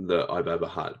moment that I've ever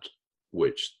had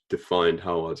which defined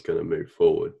how I was going to move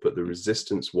forward. But the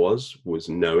resistance was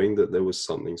knowing that there was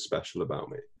something special about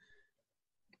me.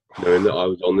 Knowing that I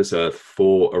was on this earth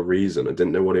for a reason. I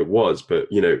didn't know what it was, but,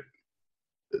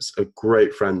 a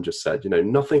great friend just said,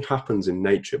 nothing happens in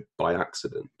nature by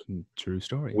accident. True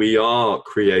story. We are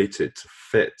created to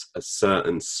fit a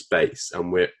certain space,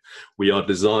 and we are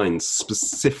designed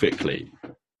specifically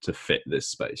to fit this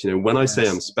space. When I say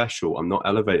I'm special, I'm not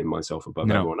elevating myself above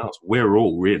everyone else. We're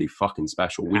all really fucking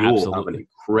special. We all have an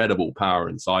incredible power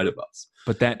inside of us.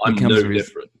 But that I'm becomes no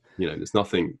different. There's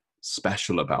nothing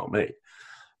special about me.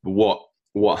 But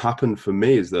what happened for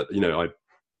me is that,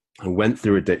 I went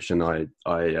through addiction. I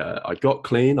got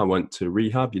clean. I went to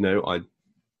rehab.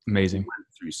 Amazing. Went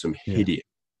through some hideous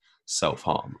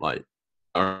self-harm. Like,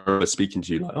 I remember speaking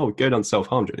to you like, go down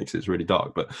self-harm journey because it's really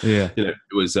dark. But it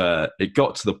was it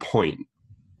got to the point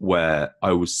where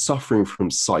I was suffering from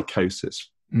psychosis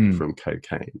from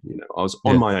cocaine. I was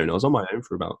on my own. I was on my own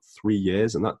for about 3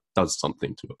 years, and that does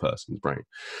something to a person's brain.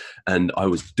 And I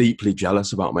was deeply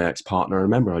jealous about my ex-partner. I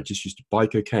remember I just used to buy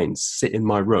cocaine, sit in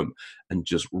my room, and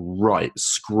just write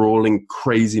scrawling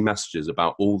crazy messages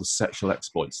about all the sexual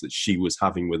exploits that she was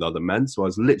having with other men. So I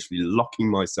was literally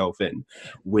locking myself in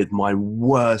with my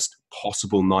worst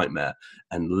possible nightmare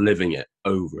and living it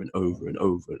over and over and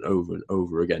over and over and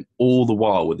over again, all the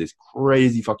while with this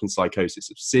crazy fucking psychosis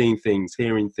of seeing things,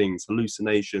 hearing things,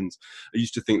 hallucinations. I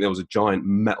used to think there was a giant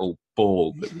metal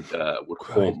ball that would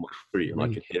haunt my street, and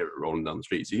I could hear it rolling down the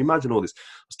street. So you imagine all this.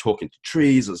 I was talking to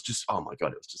trees. I was just, oh my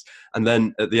God, it was just. And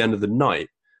then at the end of the night,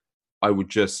 I would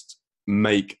just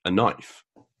make a knife,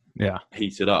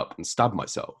 heat it up, and stab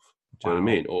myself. Do you know what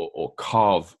I mean? Or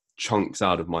carve chunks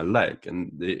out of my leg,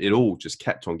 and it all just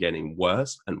kept on getting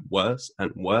worse and worse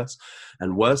and worse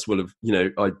and worse. Well,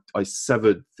 I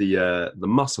severed the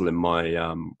muscle in my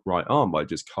right arm by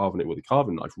just carving it with a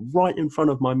carving knife right in front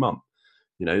of my mum.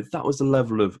 That was the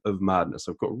level of madness.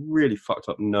 I've got a really fucked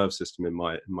up nerve system in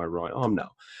my right arm now.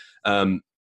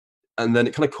 And then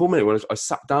it kind of culminated when I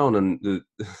sat down, and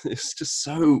it's just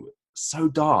so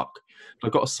dark. I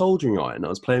got a soldering iron. I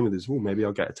was playing with this. Oh, maybe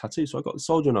I'll get a tattoo. So I got the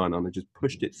soldering iron and I just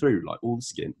pushed it through, like all the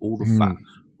skin, all the fat,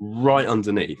 right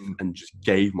underneath, and just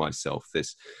gave myself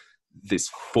this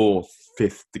 4th,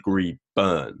 5th degree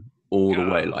burn all the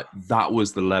way. Like that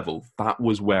was the level. That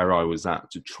was where I was at,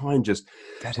 to try and just.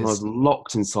 I was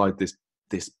locked inside this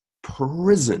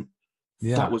prison.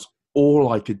 That was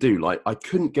all I could do. Like I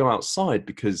couldn't go outside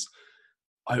because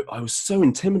I was so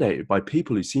intimidated by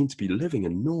people who seemed to be living a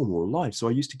normal life. So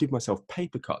I used to give myself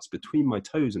paper cuts between my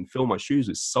toes and fill my shoes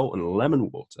with salt and lemon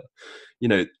water,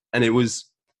 and it was,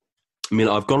 I mean,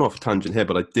 I've gone off a tangent here,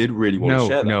 but I did really want to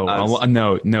share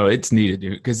that. No, it's needed,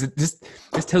 because this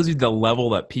tells you the level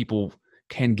that people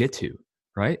can get to,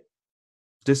 right?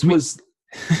 This was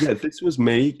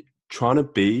me trying to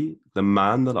be the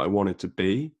man that I wanted to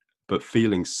be, but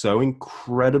feeling so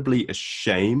incredibly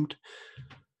ashamed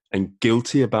and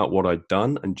guilty about what I'd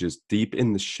done, and just deep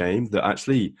in the shame that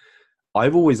actually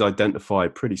I've always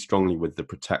identified pretty strongly with the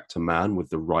protector man, with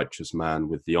the righteous man,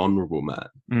 with the honorable man.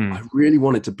 I really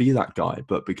wanted to be that guy,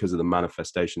 but because of the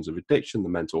manifestations of addiction, the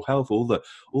mental health, all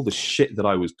the shit that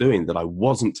I was doing that I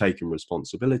wasn't taking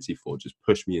responsibility for, just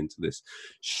pushed me into this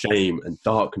shame and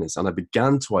darkness. And I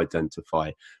began to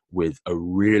identify with a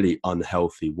really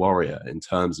unhealthy warrior, in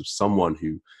terms of someone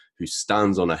who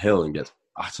stands on a hill and gets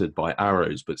battered by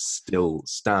arrows but still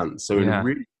stands. So in a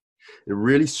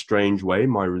really strange way,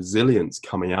 my resilience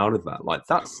coming out of that, like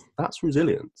that's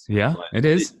resilience. It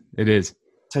is.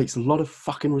 Takes a lot of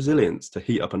fucking resilience to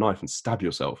heat up a knife and stab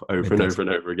yourself over and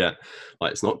over again.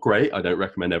 Like, it's not great. I don't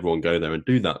recommend everyone go there and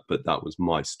do that, but that was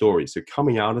my story. So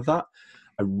coming out of that,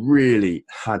 I really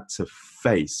had to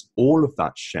face all of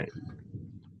that shame,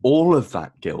 all of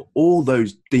that guilt, all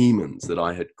those demons that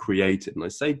I had created. And I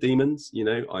say demons,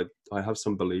 I have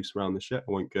some beliefs around the shit.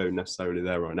 I won't go necessarily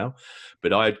there right now,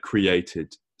 but I had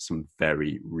created some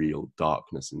very real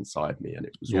darkness inside me. And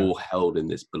it was all held in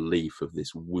this belief of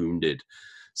this wounded,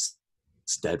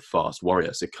 steadfast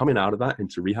warrior. So coming out of that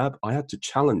into rehab, I had to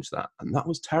challenge that. And that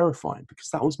was terrifying, because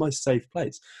that was my safe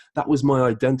place. That was my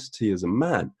identity as a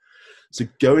man. So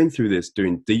going through this,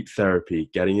 doing deep therapy,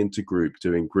 getting into group,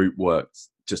 doing group work,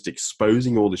 just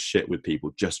exposing all the shit with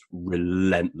people, just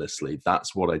relentlessly.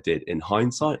 That's what I did. In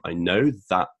hindsight, I know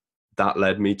that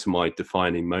led me to my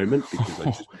defining moment, because I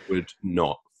just would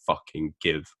not fucking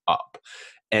give up.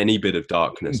 Any bit of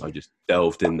darkness, I just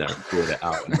delved in there and brought it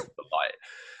out into the light.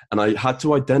 And I had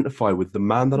to identify with the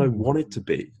man that I wanted to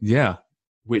be. Yeah.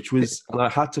 And I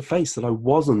had to face that I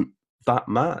wasn't that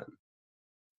man.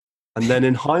 And then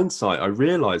in hindsight, I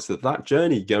realized that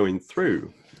journey going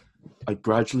through, I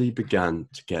gradually began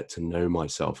to get to know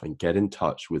myself and get in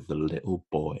touch with the little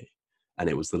boy. And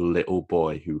it was the little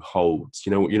boy who holds,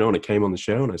 when I came on the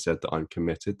show and I said that I'm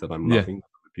committed, that I'm loving, that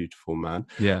I'm a beautiful man.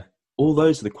 Yeah. All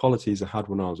those are the qualities I had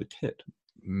when I was a kid.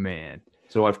 Man.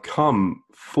 So I've come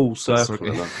full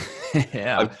circle.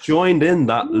 I've joined in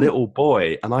that little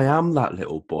boy, and I am that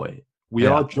little boy. We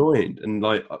are joined. And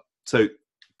so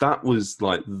that was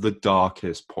like the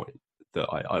darkest point that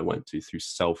I went to through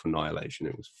self-annihilation.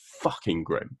 It was fucking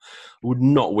grim. I would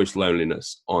not wish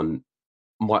loneliness on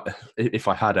if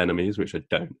I had enemies, which I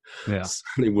don't. I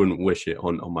certainly wouldn't wish it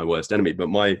on my worst enemy. But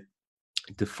my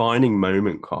defining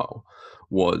moment, Carl,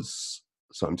 was,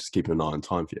 so I'm just keeping an eye on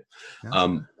time for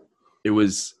you. It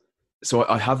was, so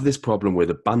I have this problem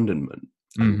with abandonment.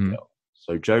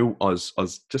 So Jo, I was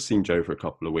just seeing Jo for a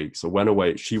couple of weeks.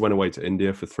 She went away to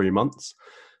India for 3 months,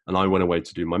 and I went away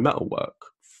to do my metal work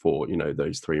for,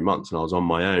 those 3 months. And I was on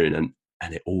my own,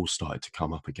 and it all started to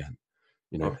come up again.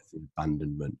 The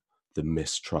abandonment, the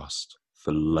mistrust,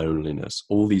 the loneliness,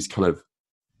 all these kind of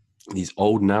these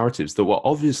old narratives that were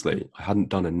obviously I hadn't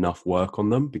done enough work on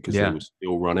them because they Yeah. were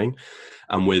still running,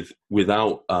 and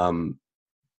without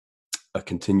a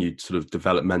continued sort of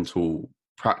developmental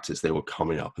practice, they were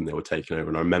coming up and they were taking over.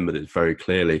 And I remember this very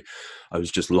clearly. I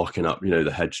was just locking up,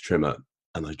 the hedge trimmer,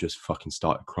 and I just fucking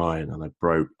started crying, and I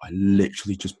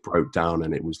literally just broke down,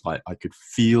 and it was like I could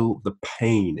feel the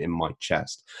pain in my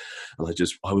chest, and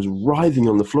I was writhing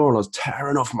on the floor, and I was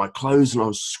tearing off my clothes, and I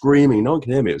was screaming. No one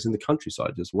could hear me. It was in the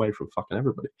countryside, just away from fucking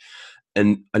everybody.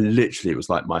 And it was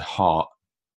like my heart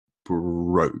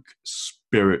broke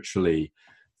spiritually,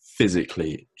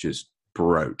 physically, just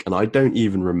broke. And I don't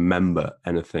even remember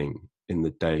anything in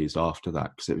the days after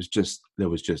that, because there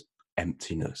was just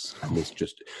emptiness,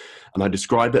 and I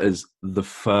describe it as the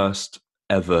first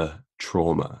ever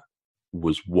trauma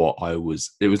was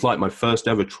it was like my first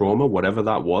ever trauma, whatever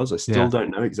that was. I still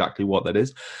don't know exactly what that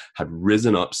is, had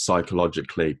risen up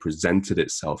psychologically, presented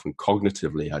itself, and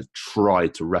cognitively I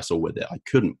tried to wrestle with it. I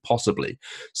couldn't possibly,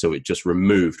 so it just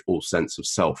removed all sense of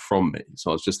self from me.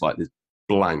 So I was just like this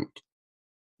blank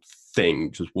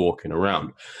thing just walking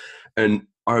around. And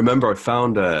I remember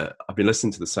I've been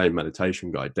listening to the same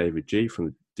meditation guy, David G from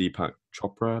the Deepak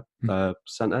Chopra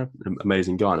Center, an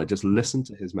amazing guy. And I just listened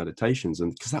to his meditations,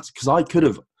 and because I could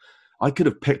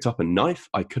have picked up a knife,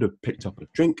 I could have picked up a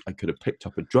drink, I could have picked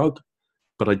up a drug,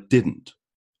 but I didn't.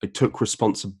 I took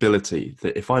responsibility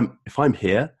that if I'm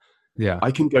here,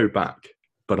 I can go back,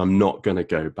 but I'm not going to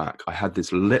go back. I had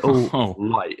this little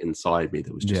light inside me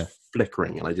that was just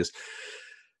flickering, and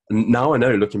now I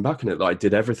know, looking back on it, that I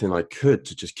did everything I could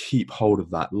to just keep hold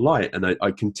of that light. And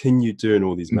I continued doing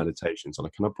all these meditations, and I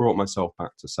kind of brought myself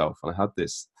back to self. And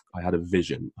I had a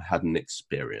vision, I had an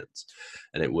experience,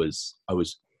 and I was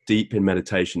deep in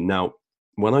meditation. Now,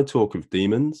 when I talk of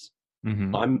demons,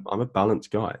 I'm a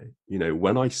balanced guy.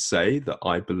 When I say that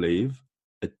I believe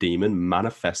a demon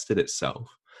manifested itself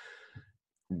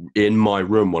in my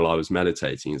room while I was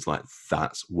meditating, it's like,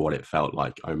 that's what it felt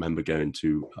like. I remember going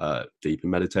to deep in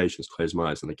meditations, closed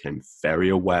my eyes, and I became very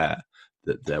aware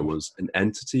that there was an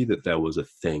entity, that there was a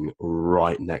thing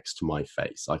right next to my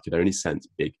face. I could only sense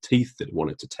big teeth that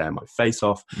wanted to tear my face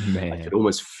off. Man. I could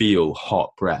almost feel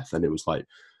hot breath, and it was like,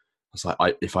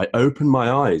 if I open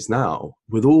my eyes now,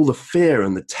 with all the fear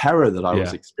and the terror that I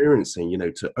was experiencing,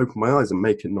 to open my eyes and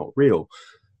make it not real,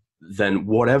 then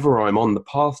whatever I'm on the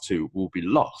path to will be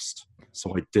lost.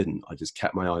 So I didn't. I just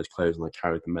kept my eyes closed, and I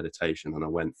carried the meditation, and I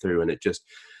went through, and it just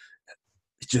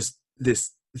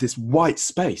this white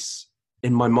space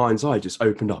in my mind's eye just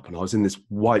opened up, and I was in this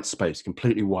white space,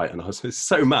 completely white, and I was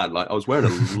so mad. Like, I was wearing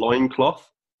a loincloth.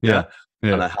 Yeah.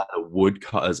 And I had a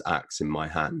woodcutter's axe in my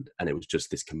hand, and it was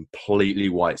just this completely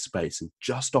white space. And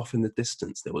just off in the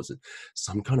distance, there was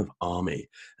some kind of army,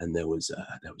 and there was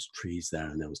trees there,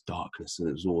 and there was darkness, and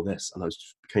it was all this. And I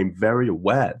became very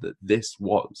aware that this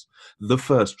was the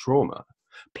first trauma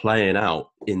playing out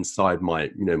inside my,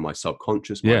 my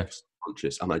subconscious, my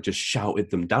subconscious. And I just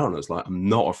shouted them down. I was like, I'm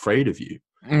not afraid of you.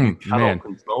 You cannot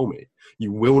control me.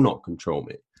 You will not control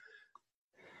me.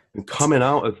 And coming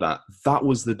out of that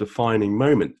was the defining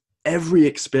moment. Every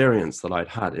experience that I'd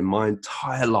had in my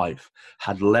entire life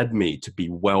had led me to be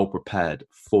well prepared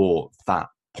for that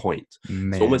point.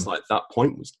 Man. It's almost like that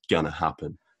point was going to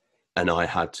happen. And I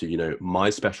had to, my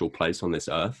special place on this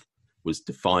earth was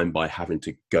defined by having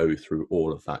to go through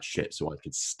all of that shit so I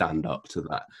could stand up to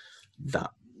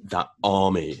that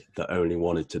army that only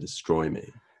wanted to destroy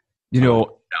me.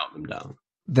 Shout them down.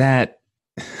 That...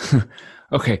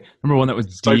 Okay, number one, that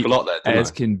was deep a lot there,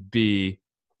 as can be,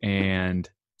 and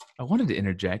I wanted to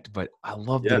interject, but I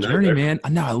love the journey, man.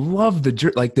 No, I love the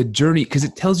journey, because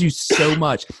it tells you so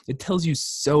much. It tells you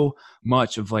so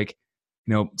much of, like,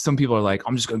 some people are like,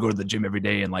 I'm just gonna go to the gym every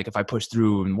day, and like, if I push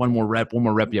through and one more rep,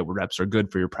 reps are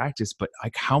good for your practice, but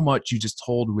like, how much you just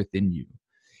hold within you,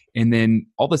 and then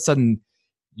all of a sudden,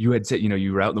 you had said,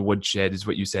 you were out in the woodshed, is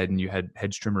what you said, and you had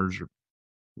hedge trimmers.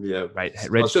 Yeah, right.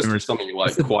 It's just something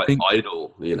like quite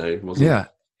idle, wasn't it?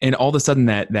 And all of a sudden,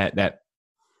 that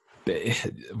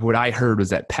what I heard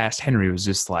was that past Henry was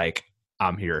just like,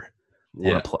 I'm here.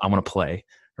 I want to play,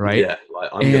 right? Yeah, like,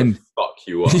 I'm gonna fuck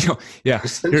you up. Here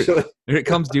it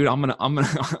comes, dude. I'm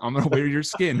gonna wear your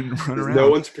skin and run around. No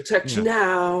one to protect you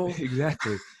now.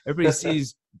 Exactly. Everybody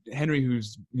sees Henry,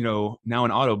 who's now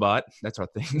an Autobot. That's our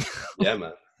thing. Yeah,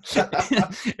 man.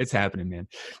 It's happening, man.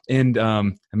 And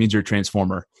that means you're a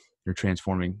transformer. You're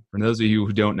transforming. For those of you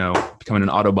who don't know, becoming an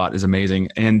Autobot is amazing.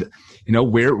 And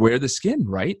wear the skin,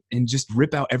 right? And just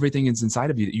rip out everything that's inside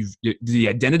of you, that the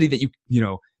identity that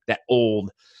that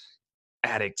old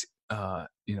addict,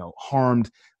 harmed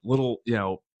little,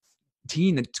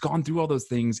 teen that's gone through all those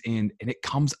things, and it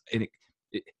comes, and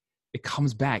it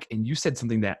comes back. And you said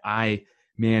something that I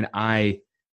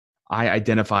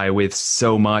identify with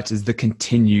so much, is the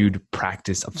continued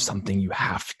practice of something you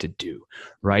have to do,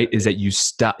 right? Is that you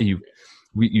stop.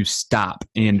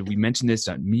 And we mentioned this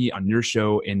on your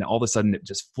show, and all of a sudden it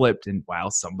just flipped, and wow,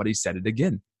 somebody said it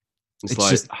again. It's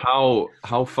like, just how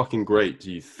fucking great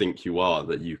do you think you are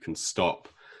that you can stop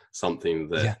something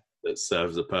that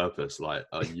serves a purpose? Like,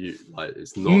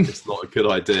 it's not a good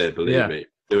idea, believe me.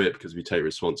 Do it because we take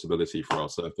responsibility for our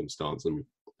circumstance, and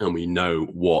we know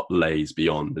what lays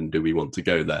beyond, and do we want to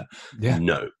go there?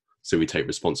 No. So we take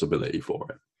responsibility for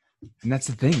it. And that's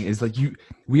the thing, is like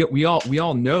we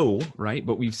all know, right?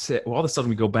 But we've said, well, all of a sudden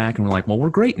we go back and we're like, well,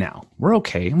 we're great now. We're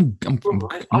okay.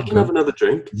 I can have another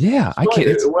drink. Yeah, I can.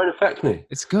 It won't affect me.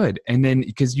 It's good. And then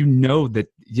because you know that,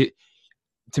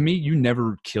 to me, you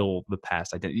never kill the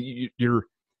past identity.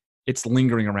 It's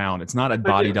lingering around. It's not a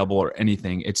body double or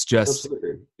anything. It's just,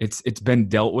 it's been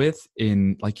dealt with.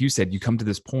 In, like you said, you come to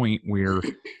this point where,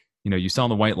 you saw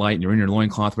the white light and you're in your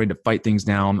loincloth ready to fight things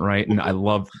down, right? And I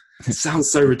love... It sounds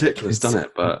so ridiculous, doesn't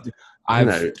it? But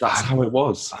that's how it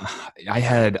was. I've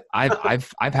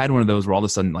had one of those where all of a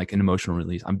sudden, like, an emotional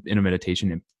release. I'm in a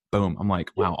meditation and boom, I'm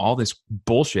like, wow, all this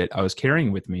bullshit I was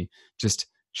carrying with me just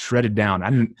shredded down.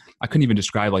 I couldn't even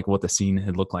describe like what the scene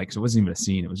had looked like. So it wasn't even a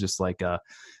scene. It was just like a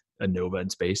nova in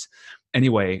space.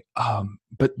 Anyway,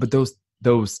 but those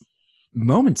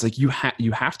moments, like you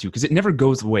have to, because it never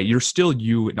goes away. You're still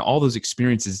you, and all those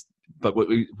experiences. But what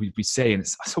we say, and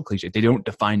it's so cliche, they don't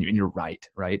define you, and you're right.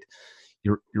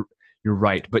 You're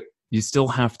right, but you still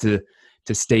have to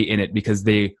stay in it, because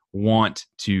they want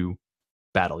to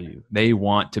battle you. They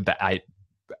want to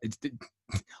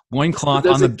loincloth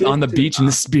on the beach in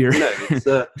the spear. It's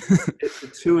a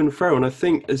to and fro, and I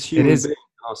think as human beings, in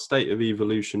our state of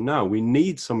evolution now, we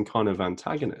need some kind of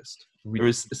antagonist.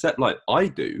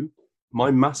 My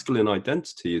masculine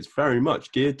identity is very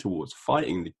much geared towards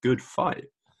fighting the good fight.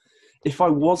 If I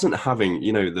wasn't having,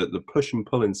 the push and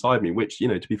pull inside me, which,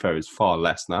 to be fair, is far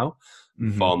less now,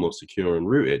 far more secure and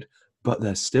rooted, but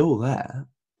they're still there.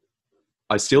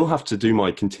 I still have to do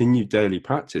my continued daily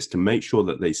practice to make sure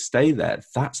that they stay there.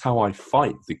 That's how I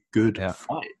fight the good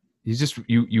fight.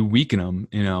 You weaken them,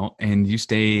 and you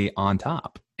stay on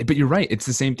top. But you're right. It's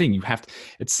the same thing. You have to,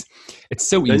 it's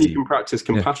so easy. Then you can practice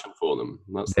compassion for them.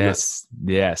 That's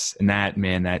yes. And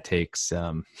that takes,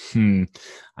 I don't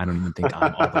even think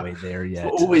I'm all the way there yet.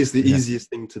 It's always the easiest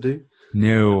thing to do.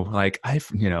 No, like I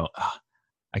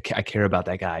care about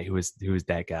that guy who is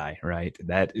that guy, right?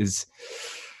 That is,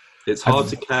 it's hard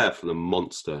to care for the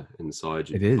monster inside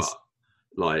you. It is. But,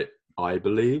 like, I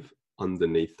believe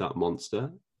underneath that monster,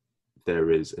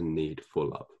 there is a need for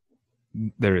love.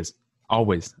 There is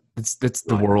always. That's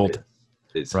the world.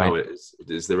 It's right? How it is.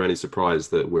 Is there any surprise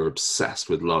that we're obsessed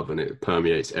with love and it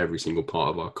permeates every single part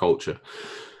of our culture?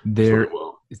 There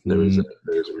is a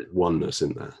oneness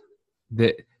in there.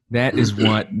 That is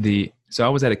what so I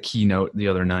was at a keynote the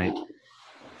other night,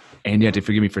 and you have to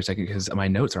forgive me for a second because my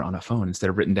notes are on a phone instead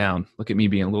of written down. Look at me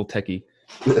being a little techie.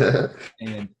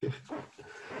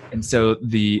 And so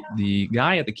the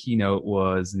guy at the keynote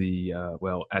was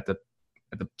at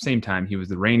the same time, he was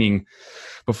the reigning,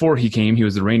 before he came, he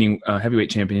was the reigning heavyweight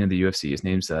champion of the UFC. His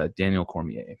name's Daniel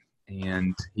Cormier.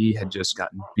 And he had just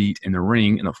gotten beat in the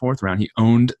ring in the fourth round. He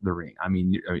owned the ring. I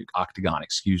mean, octagon,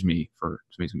 excuse me for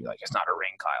somebody's going to be like, it's not a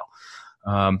ring,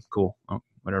 Kyle. Cool. Oh,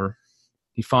 whatever.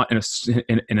 He fought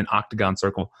in an octagon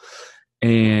circle.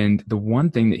 And the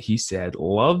one thing that he said,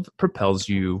 love propels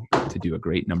you to do a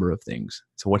great number of things.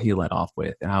 So what he led off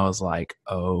with, and I was like,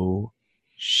 oh,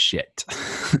 shit.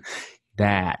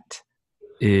 That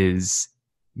is,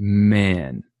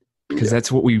 man, because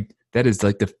that is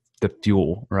like the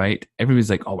fuel, right?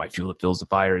 Everybody's like, oh, my fuel that fills the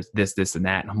fire is this, and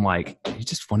that. And I'm like, you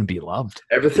just want to be loved.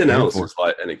 Everything else is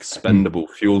like an expendable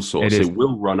fuel source. It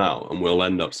will run out and we'll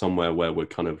end up somewhere where we're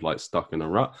kind of like stuck in a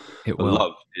rut. But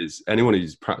love is, anyone who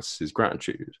practices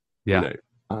gratitude,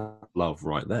 love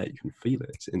right there. You can feel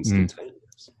it. It's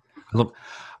instantaneous.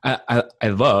 I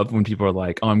love when people are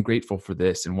like, oh, I'm grateful for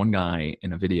this. And one guy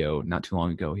in a video not too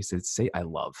long ago, he said, say I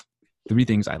love. 3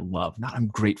 things I love, not I'm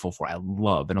grateful for, I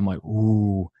love. And I'm like,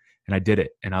 ooh. And I did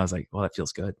it. And I was like, well, that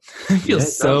feels good. It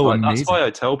feels so amazing. That's why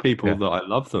I tell people that I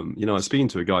love them. I was speaking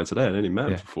to a guy today. I only met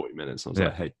him for 40 minutes. I was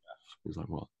like, hey, Jeff. He was like,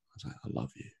 what? I was like, I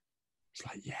love you. It's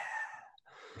like, yeah.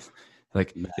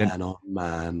 Like man on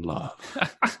man love.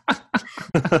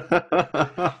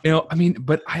 I mean,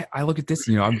 but I look at this,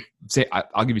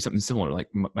 I'll give you something similar. Like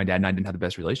my dad and I didn't have the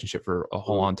best relationship for a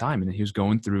whole long time. And he was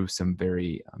going through some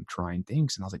very trying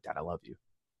things. And I was like, Dad, I love you.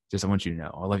 Just, I want you to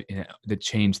know, I love you. And that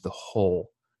changed the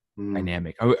whole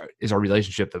dynamic. Oh, is our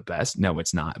relationship the best? No,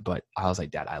 it's not. But I was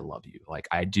like, Dad, I love you. Like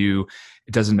I do.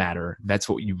 It doesn't matter. That's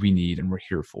what we need and we're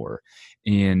here for.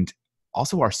 And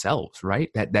also ourselves, right?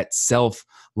 That self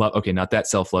love. Okay, not that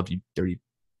self love, you dirty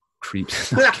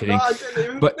creeps. Not kidding. I didn't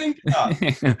even But think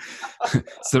that.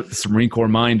 so it's the Marine Corps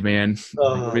mind, man.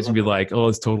 It makes me be like, oh,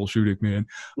 it's total shooting, man.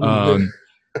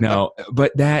 No,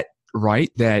 but that,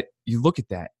 right? That you look at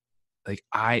that, like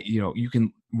you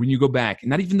can, when you go back,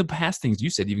 not even the past things you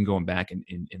said, even going back and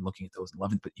looking at those and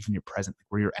loving, but even your present, like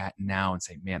where you're at now, and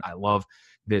saying, man, I love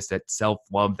this, that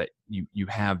self-love that you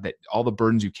have, that all the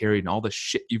burdens you carried and all the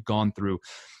shit you've gone through,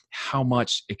 how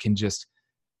much it can just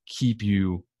keep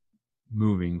you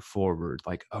moving forward.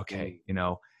 Like, okay,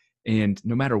 and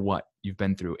no matter what you've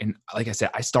been through. And like I said,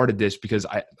 I started this because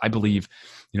I believe,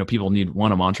 people need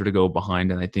a mantra to go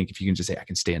behind. And I think if you can just say, I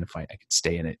can stay in a fight, I can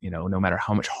stay in it, no matter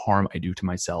how much harm I do to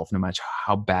myself, no matter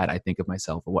how bad I think of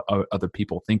myself or what other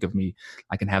people think of me,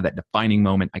 I can have that defining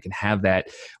moment. I can have that,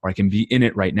 or I can be in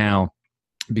it right now.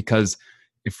 Because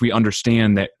if we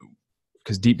understand that,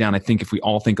 because deep down, I think if we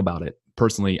all think about it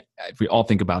personally, if we all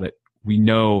think about it, we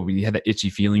know we have that itchy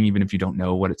feeling, even if you don't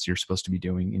know what you're supposed to be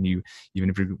doing. And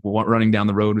even if you're running down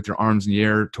the road with your arms in the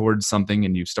air towards something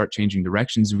and you start changing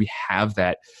directions, we have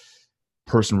that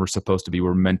person we're supposed to be,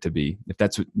 we're meant to be. If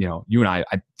that's what, you and I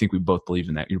think we both believe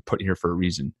in that. You're put here for a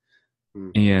reason.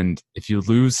 And if you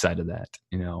lose sight of that,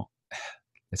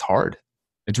 it's hard.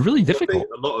 It's really difficult.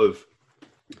 A lot of,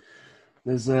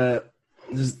 there's a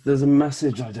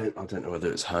message, I don't know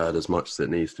whether it's heard as much as it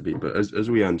needs to be, but as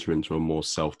we enter into a more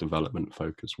self-development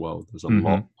focused world, there's a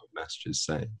lot of messages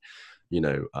saying,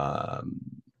 move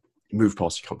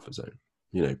past your comfort zone,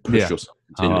 push yourself.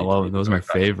 Oh, I love it. Those are my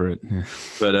favorite.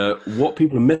 But what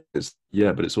people admit is,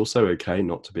 but it's also okay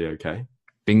not to be okay.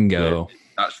 Bingo. It's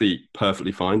actually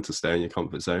perfectly fine to stay in your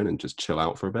comfort zone and just chill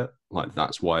out for a bit. Like,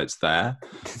 that's why it's there.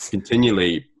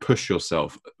 Continually push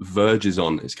yourself. Verges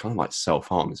on, it's kind of like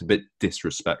self-harm. It's a bit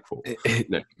disrespectful.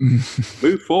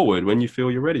 Move forward when you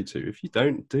feel you're ready to. If you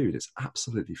don't, dude, it's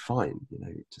absolutely fine.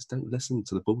 Just don't listen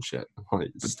to the bullshit. Like,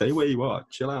 stay where you are.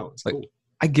 Chill out. It's cool.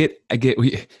 I get.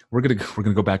 We're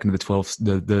gonna go back into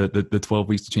the 12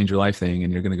 weeks to change your life thing,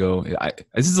 and you're gonna go.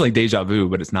 This is like deja vu,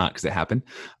 but it's not, because it happened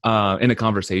in a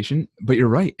conversation. But you're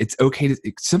right. It's okay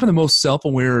to, some of the most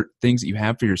self-aware things that you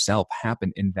have for yourself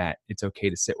happen in that it's okay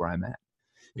to sit where I'm at.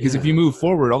 Because if you move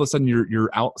forward, all of a sudden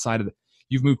you're outside of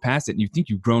you've moved past it, and you think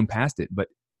you've grown past it, but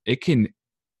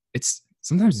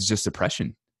sometimes it's just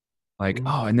suppression. Like,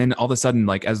 and then all of a sudden,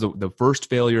 like, as the first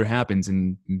failure happens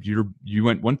and you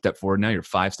went one step forward, now you're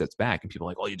 5 steps back, and people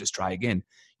are like, oh, you just try again.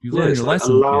 You learn your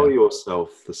lesson. Allow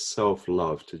yourself the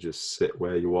self-love to just sit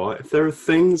where you are. If there are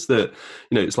things that,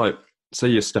 it's like, say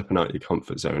you're stepping out of your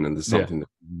comfort zone and there's something that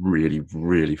really,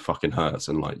 really fucking hurts,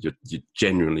 and like you're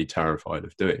genuinely terrified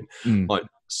of doing, like,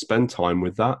 spend time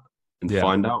with that and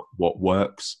find out what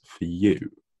works for you.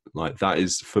 Like, that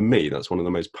is, for me, that's one of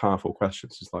the most powerful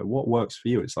questions. It's like, what works for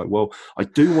you? It's like, well, I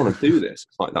do want to do this.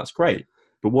 It's like, that's great.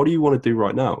 But what do you want to do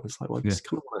right now? It's like, well, I just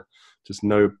kind of want to just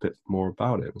know a bit more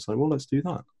about it. It's like, well, let's do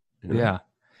that. Yeah.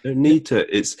 You don't need to.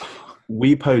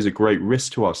 We pose a great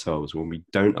risk to ourselves when we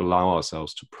don't allow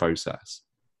ourselves to process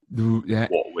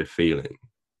what we're feeling.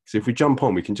 So if we jump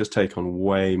on, we can just take on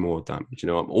way more damage.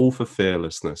 I'm all for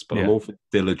fearlessness, but I'm all for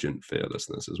diligent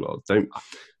fearlessness as well.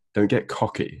 Don't get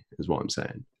cocky, is what I'm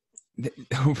saying.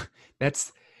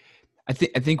 I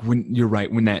think when you're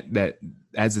right, when that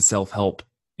as a self-help,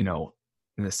 in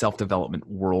the self-development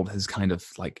world has kind of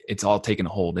like, it's all taken a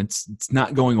hold. It's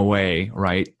not going away,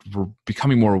 right? We're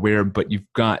becoming more aware, but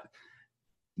you've got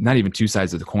not even two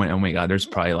sides of the coin. Oh my God, there's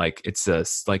probably like, it's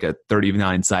like a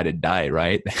 39-sided die,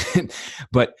 right?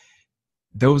 But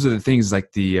those are the things, like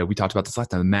we talked about this last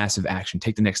time, the massive action,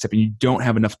 take the next step, and you don't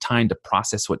have enough time to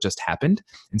process what just happened.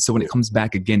 And so when it comes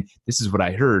back again, this is what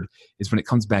I heard, is when it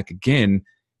comes back again,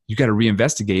 you got to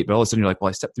reinvestigate, but all of a sudden you're like, well,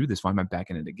 I stepped through this. Why am I back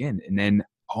in it again? And then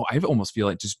I almost feel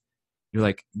like you're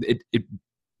like, it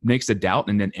makes the doubt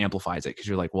and then amplifies it, because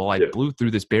you're like, well, I blew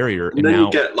through this barrier. And then now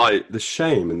you get like the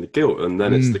shame and the guilt, and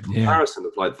then it's the comparison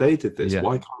of like, they did this.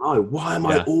 Why can't I? Why am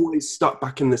I always stuck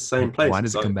back in the same place? Why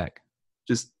does it come back?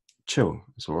 Just chill.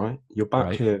 It's all right. You're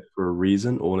back here for a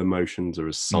reason. All emotions are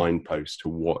a signpost to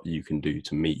what you can do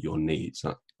to meet your needs.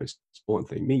 That's the most important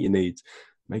thing. Meet your needs.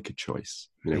 Make a choice.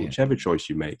 Whichever choice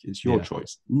you make is your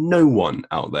choice. No one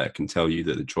out there can tell you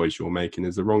that the choice you're making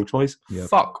is the wrong choice.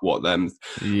 Fuck what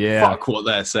fuck what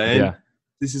they're saying.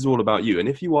 This is all about you. And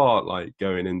if you are like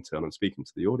going into, and I'm speaking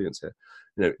to the audience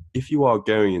here, if you are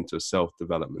going into a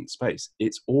self-development space,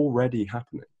 it's already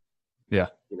happening.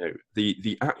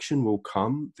 The action will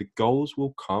come, the goals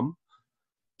will come,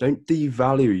 don't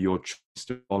devalue your choice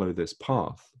to follow this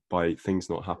path by things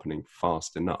not happening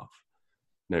fast enough.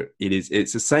 No,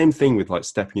 it's the same thing with like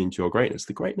stepping into your greatness.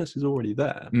 The greatness is already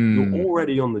there. You're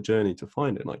already on the journey to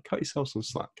find it. Like, cut yourself some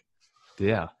slack.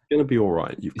 Yeah. You're gonna be all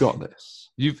right. You've got this.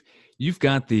 You've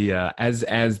got the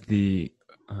as the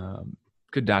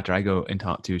good doctor I go and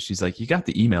talk to, she's like, you got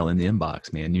the email in the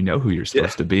inbox, man. You know who you're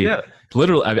supposed to be. Yeah.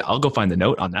 Literally, I'll go find the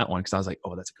note on that one because I was like,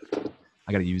 oh, that's a good one.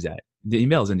 I got to use that. The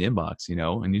email is in the inbox, you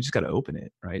know, and you just got to open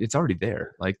it, right? It's already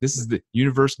there. Like, this is the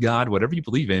universe, God, whatever you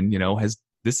believe in, you know,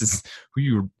 this is who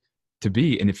you're to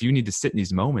be. And if you need to sit in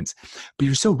these moments, but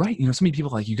you're so right. You know, so many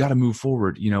people are like, you got to move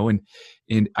forward, you know, and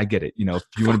I get it. You know, if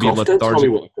you want to be lethargic, don't tell me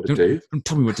what to do. Don't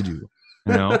tell me what to do,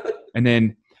 you know? And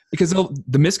then, because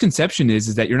the misconception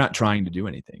is that you're not trying to do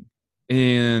anything.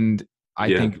 And I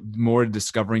think more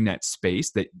discovering that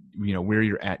space that, you know, where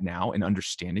you're at now and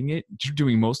understanding it, you're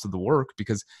doing most of the work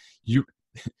because you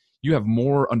have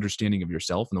more understanding of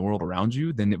yourself and the world around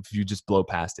you than if you just blow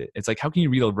past it. It's like, how can you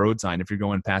read a road sign if you're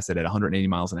going past it at 180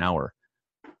 miles an hour?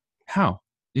 How?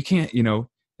 You can't, you know,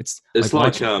 it's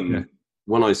like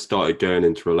when I started going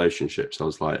into relationships, I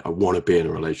was like, I want to be in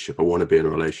a relationship. I want to be in a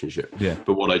relationship. Yeah.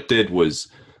 But what I did was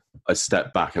I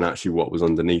stepped back, and actually what was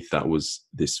underneath that was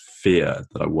this fear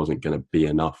that I wasn't going to be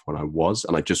enough when I was.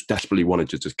 And I just desperately wanted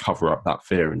to just cover up that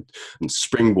fear and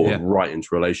springboard right into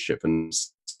a relationship. And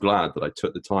glad that I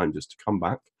took the time just to come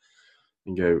back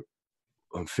and go,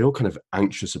 I feel kind of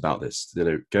anxious about this. You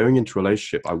know, going into a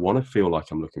relationship, I want to feel like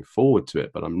I'm looking forward to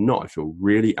it, but I'm not. I feel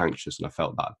really anxious, and I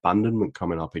felt that abandonment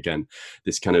coming up again.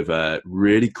 This kind of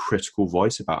really critical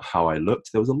voice about how I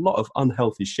looked. There was a lot of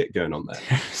unhealthy shit going on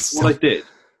there. What I did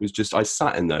was just, I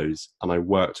sat in those and I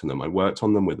worked on them. I worked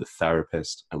on them with a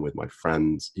therapist and with my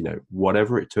friends, you know,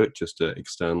 whatever it took just to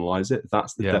externalize it.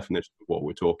 That's the definition of what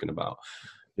we're talking about.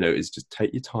 You know, is just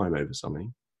take your time over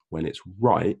something. When it's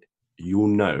right, you'll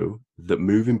know that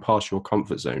moving past your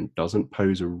comfort zone doesn't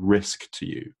pose a risk to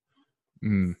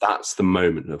you. That's the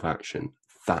moment of action.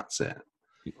 That's it.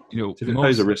 You know, if it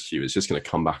poses a risk to you, it's just going to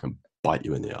come back and bite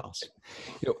you in the ass.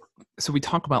 You know, so we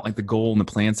talk about like the goal and the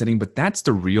plan setting, but that's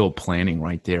the real planning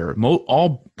right there.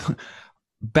 All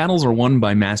battles are won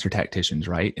by master tacticians,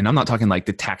 right? And I'm not talking like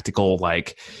the tactical,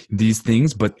 like these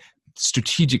things, but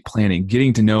strategic planning,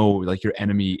 getting to know like your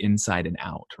enemy inside and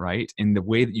out, right? And the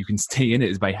way that you can stay in it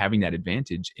is by having that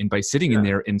advantage and by sitting in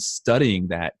there and studying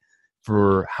that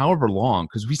for however long.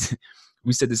 Because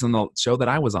we said this on the show that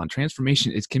I was on.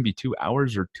 Transformation, it can be 2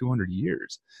 hours or 200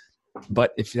 years.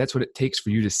 But if that's what it takes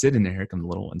for you to sit in there, here come the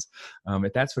little ones.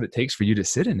 If that's what it takes for you to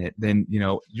sit in it, then, you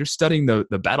know, you're studying the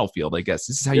battlefield, I guess.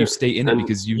 This is how you stay in it,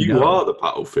 because you know. Are the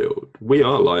battlefield. We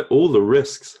are like all the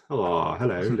risks. Oh,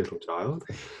 hello, little child.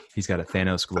 He's got a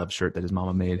Thanos glove shirt that his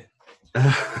mama made.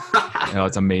 Oh,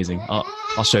 it's amazing.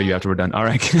 I'll show you after we're done. All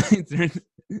right.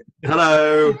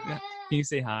 Hello. Can you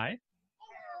say hi?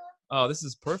 Oh, this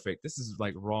is perfect. This is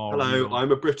like raw. Hello,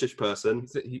 I'm a British person.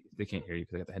 They can't hear you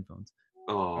because I got the headphones.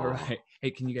 Oh. All right.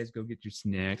 Hey, can you guys go get your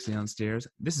snacks downstairs?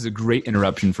 This is a great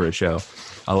interruption for a show.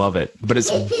 I love it. But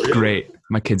it's great.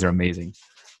 My kids are amazing.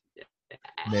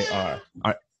 They are.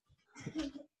 All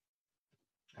right.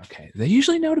 Okay. They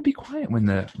usually know to be quiet when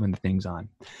the thing's on.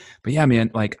 But yeah, man,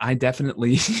 like I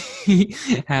definitely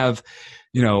have,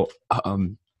 you know,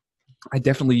 I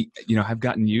definitely, you know, have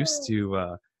gotten used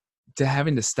to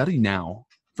having to study now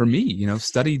for me, you know,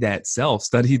 study that self,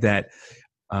 study that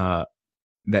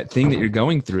thing that you're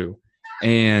going through.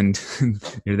 And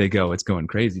here they go. It's going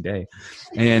crazy day.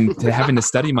 And to having to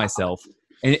study myself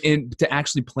and to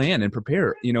actually plan and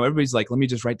prepare. You know, everybody's like, let me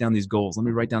just write down these goals. Let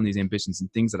me write down these ambitions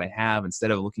and things that I have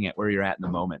instead of looking at where you're at in the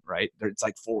moment, right? It's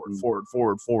like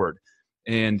forward.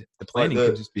 And the planning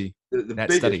could just be the that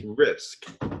biggest study. Risk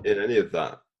in any of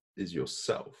that is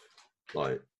yourself.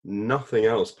 Like nothing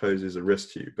else poses a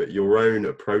risk to you, but your own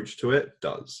approach to it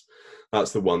does.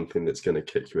 That's the one thing that's going to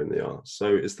kick you in the arse.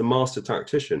 So it's the master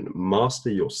tactician. Master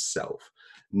yourself.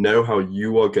 Know how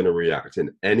you are going to react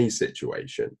in any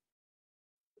situation.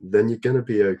 Then you're going to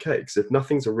be okay. Because if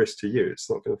nothing's a risk to you, it's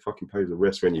not going to fucking pose a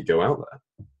risk when you go out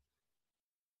there.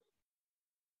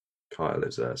 Kyle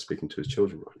is speaking to his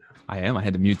children right now. I am. I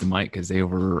had to mute the mic because they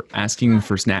were asking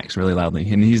for snacks really loudly,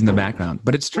 and he's in the background.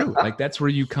 But it's true. Like that's where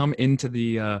you come into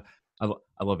the.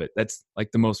 I love it. That's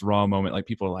like the most raw moment. Like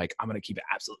people are like, "I'm gonna keep it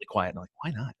absolutely quiet." And I'm like,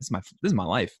 why not? This is my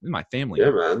life. This is my family.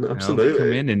 Yeah, man. Absolutely. You know, they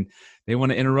come in and they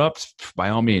want to interrupt. By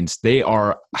all means, they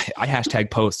are. I hashtag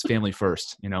post family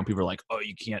first. You know, people are like, "Oh,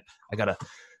 you can't. I gotta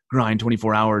grind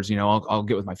 24 hours. You know, I'll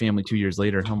get with my family 2 years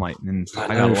later." And I'm like,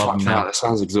 I gotta love them now. That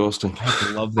sounds exhausting. I have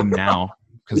to love them now.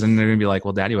 Because then they're going to be like,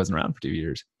 well, daddy wasn't around for 2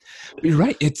 years. But you're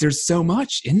right. There's so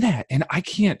much in that. And I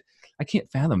can't I can't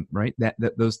fathom, right? That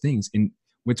those things. And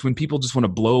it's when people just want to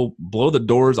blow the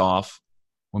doors off.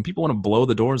 When people want to blow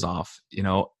the doors off, you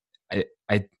know,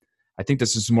 I think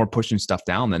this is more pushing stuff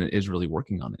down than it is really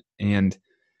working on it. And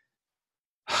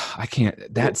I can't,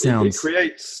 that sounds. It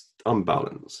creates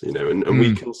unbalance, you know, and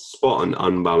we can spot an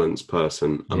unbalanced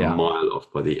person a mile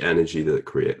off by the energy that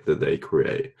they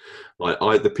create.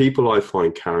 Like the people I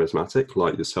find charismatic,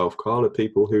 like yourself, Carl, are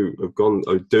people who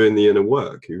are doing the inner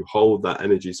work, who hold that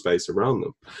energy space around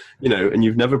them, you know. And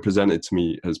you've never presented to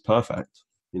me as perfect,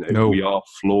 you know. No. We are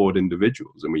flawed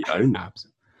individuals, and we own that,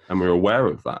 and we're aware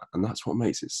of that, and that's what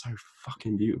makes it so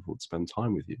fucking beautiful to spend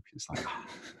time with you. It's like,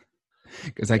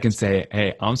 because I can say,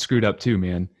 hey, I'm screwed up too,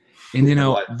 man. And you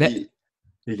know, like, that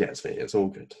he gets me. It's all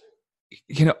good.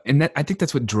 You know, and that, I think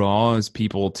that's what draws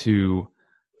people to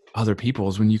other people,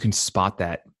 is when you can spot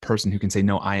that person who can say,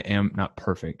 no, I am not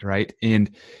perfect. Right.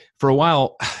 And for a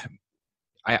while,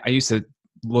 I used to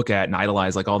look at and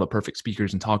idolize like all the perfect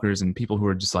speakers and talkers and people who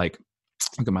are just like,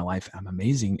 look at my life, I'm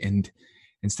amazing. And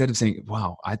instead of saying,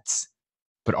 wow,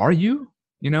 but are you?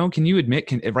 You know, can you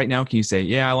admit, right now, can you say,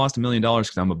 yeah, I lost $1 million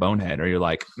because I'm a bonehead? Or you're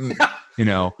like, you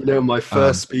know, my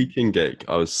first speaking gig,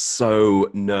 I was so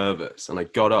nervous, and I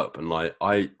got up and like,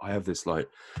 I have this, like,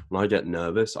 when I get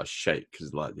nervous, I shake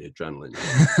because like the adrenaline.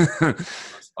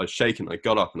 I was shaking. I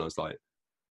got up and I was like,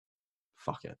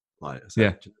 fuck it. Like, I said,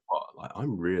 yeah, you know what? Like,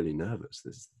 I'm really nervous.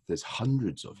 There's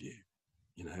hundreds of you,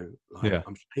 you know, like,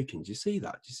 I'm shaking. Do you see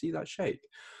that? Do you see that shake?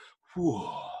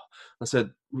 Whoa. I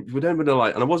said, would anybody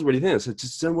like, and I wasn't really thinking, I said,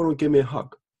 does anyone want to give me a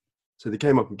hug? So they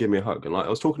came up and gave me a hug, and like, I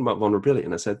was talking about vulnerability,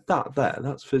 and I said,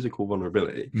 that's physical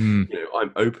vulnerability. You know,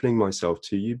 I'm opening myself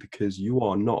to you because you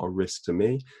are not a risk to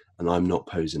me, and I'm not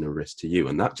posing a risk to you.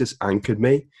 And that just anchored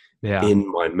me in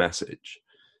my message.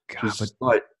 God,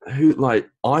 but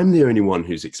I'm the only one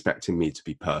who's expecting me to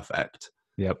be perfect.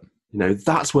 Yep. You know,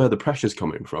 that's where the pressure's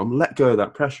coming from. Let go of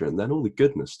that pressure, and then all the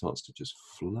goodness starts to just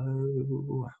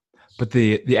flow out. But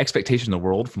the expectation in the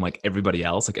world from like everybody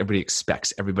else, like everybody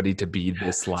expects everybody to be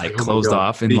this like closed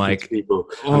off and like,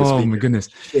 oh my goodness,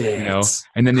 you know.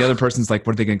 And then the other person's like,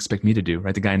 what are they going to expect me to do?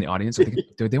 Right? The guy in the audience,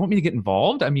 do they want me to get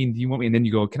involved? I mean, do you want me? And then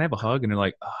you go, can I have a hug? And they're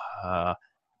like,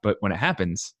 but when it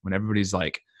happens, when everybody's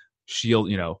like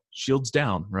shields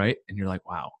down, right? And you're like,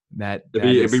 wow, it'd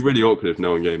be really awkward if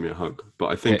no one gave me a hug. But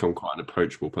I think I'm quite an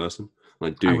approachable person.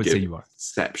 I would say you are.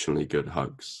 Exceptionally good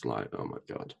hugs. Like, oh my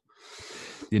God.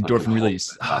 The endorphin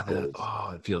release.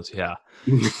 It feels,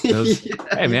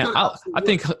 hey man, I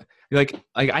think like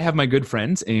I have my good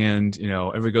friends, and you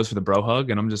know, everybody goes for the bro hug,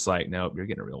 and I'm just like, no, you're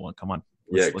getting a real one. Come on,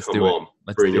 let's do it.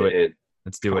 Let's do it.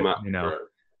 Let's do it. You know,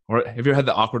 or have you ever had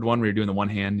the awkward one where you're doing the one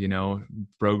hand, you know,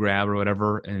 bro grab or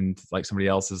whatever, and like somebody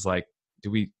else is like,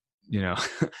 do we, you know?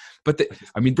 But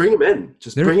I mean, bring them in.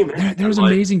 Bring them in. There's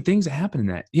amazing things that happen in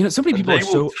that. You know, so many people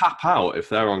will tap out if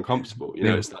they're uncomfortable. You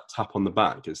know, it's that tap on the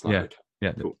back. It's like,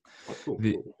 cool.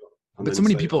 But so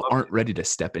many people aren't ready to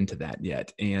step into that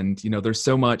yet. And, you know, there's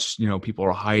so much, you know, people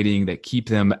are hiding that keep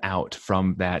them out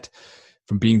from that,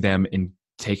 from being them and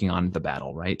taking on the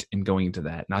battle, right? And going into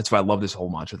that. And that's why I love this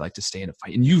whole mantra, like to stay in a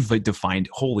fight. And you've like defined,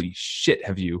 holy shit,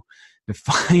 have you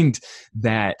defined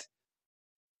that,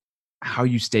 how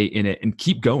you stay in it and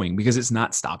keep going, because it's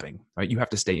not stopping, right? You have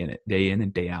to stay in it day in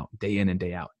and day out, day in and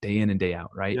day out, day in and day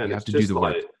out, right? Yeah, you have to do the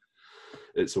work.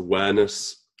 It's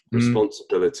awareness,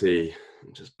 responsibility,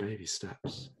 and just baby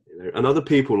steps, you know. And other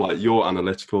people, like, you're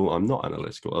analytical, I'm not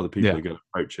analytical. Other people are going to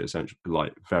approach it essentially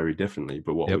like very differently.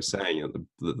 But what we're saying at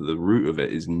the root of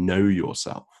it is know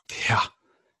yourself. Yeah.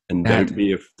 And don't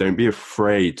be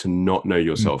afraid to not know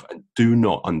yourself, and do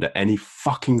not, under any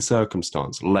fucking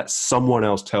circumstance, let someone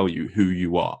else tell you who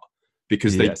you are,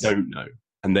 because they don't know,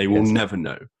 and they will never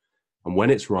know. And when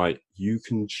it's right, you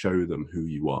can show them who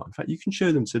you are. In fact, you can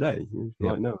show them today.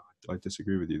 Like, no, I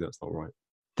disagree with you. That's not right.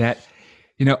 That,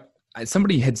 you know,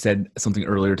 somebody had said something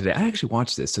earlier today. I actually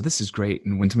watched this, so this is great.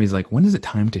 And when somebody's like, when is it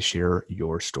time to share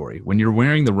your story? When you're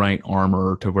wearing the right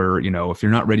armor to where, you know, if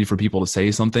you're not ready for people to say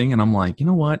something, and I'm like, you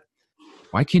know what?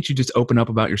 Why can't you just open up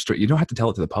about your story? You don't have to tell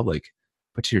it to the public,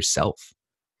 but to yourself.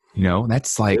 You know,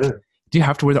 that's like, do you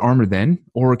have to wear the armor then?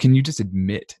 Or can you just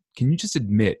admit,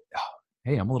 oh,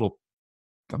 hey, I'm a little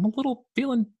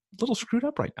feeling a little screwed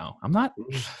up right now. I'm not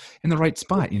in the right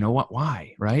spot. You know what?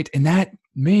 Why? Right. And that,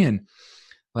 man,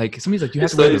 like somebody's like, you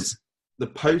have to the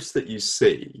posts that you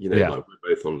see, you know, like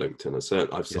we're both on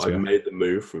LinkedIn. I've made the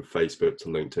move from Facebook to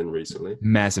LinkedIn recently.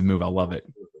 Massive move. I love it.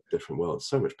 Different world.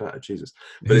 So much better. Jesus.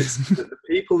 But it's the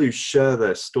people who share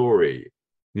their story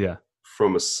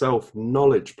from a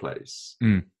self-knowledge place,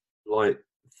 like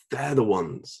they're the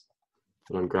ones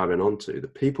that I'm grabbing onto. The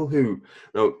people who,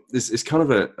 now this is kind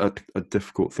of a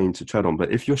difficult theme to tread on,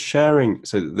 but if you're sharing,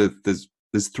 so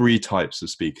there's three types of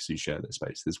speakers who share this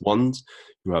space. There's ones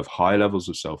who have high levels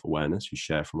of self-awareness, who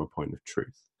share from a point of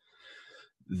truth.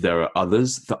 There are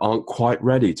others that aren't quite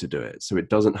ready to do it. So it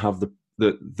doesn't have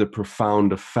the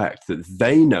profound effect that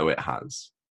they know it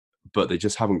has, but they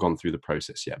just haven't gone through the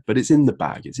process yet. But it's in the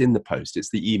bag, it's in the post,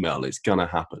 it's the email, it's gonna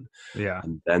happen. Yeah.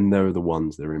 And then there are the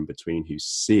ones that are in between who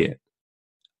see it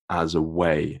as a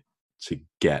way to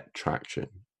get traction,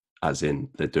 as in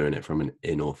they're doing it from an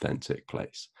inauthentic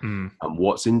place. And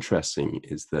what's interesting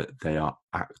is that they are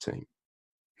acting.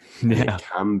 Yeah. It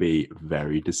can be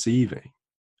very deceiving,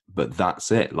 but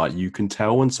that's it. Like, you can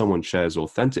tell when someone shares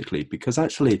authentically, because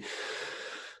actually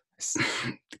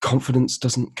confidence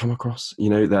doesn't come across,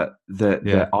 that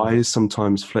their eyes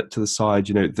sometimes flip to the side.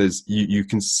 There's you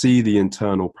can see the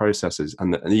internal processes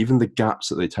and even the gaps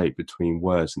that they take between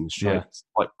words and the shapes,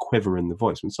 like quiver in the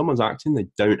voice. When someone's acting, they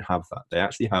don't have that. They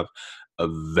actually have a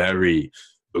very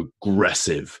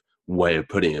aggressive way of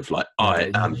putting it, like,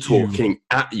 I am talking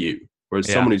at you. Whereas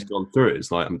someone who's gone through it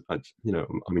is like,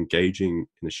 I'm engaging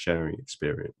in a sharing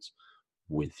experience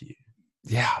with you.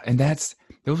 Yeah. And those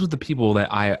are the people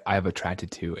that I've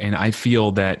attracted to. And I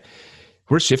feel that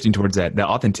we're shifting towards that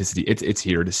authenticity. It's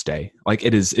here to stay. Like,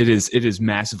 it is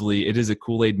massively, it is a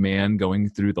Kool-Aid man going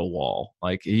through the wall.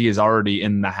 Like, he is already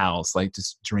in the house. Like,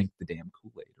 just drink the damn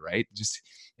Kool-Aid, right? Just,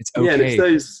 it's okay. Yeah, and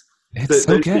it's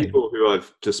those okay. people who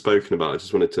I've just spoken about. I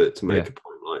just wanted to make a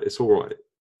point. Like, it's all right.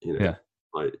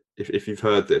 Like, if you've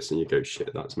heard this and you go,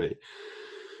 shit, that's me.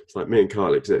 It's like, me and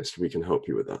Kyle exist. We can help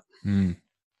you with that.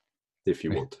 If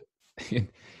you want to.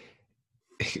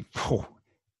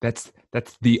 That's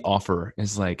the offer,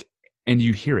 is like, and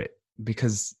you hear it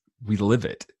because we live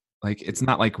it. Like, it's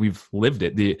not like we've lived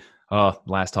it.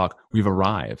 Last talk, we've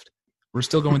arrived. We're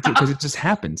still going through, because it just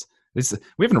happens. We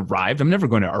haven't arrived. I'm never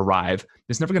going to arrive.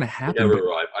 It's never going to happen. Never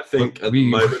arrive. I think at the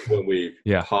moment when we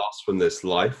pass from this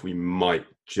life, we might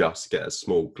just get a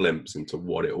small glimpse into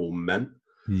what it all meant.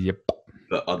 Yep.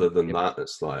 But other than that,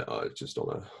 it's like, just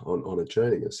on a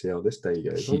journey and see how this day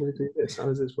goes. I'm going to do this. How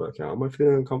does this work out? Am I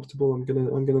feeling uncomfortable? I'm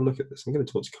gonna look at this. I'm going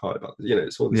to talk to Kai about this.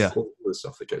 It's all this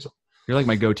stuff that goes on. You're like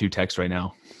my go-to text right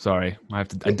now. Sorry, I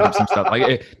type some stuff.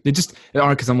 Like, it just,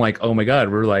 because I'm like, oh my god,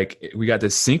 we got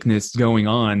this syncness going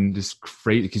on, just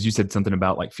crazy. Because you said something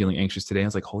about like feeling anxious today. I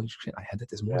was like, holy shit, I had that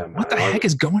this morning. What the heck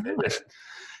is going on?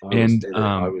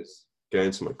 I was going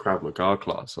to my Krav Maga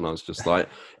class, and I was just like,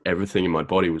 everything in my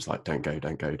body was like, don't go.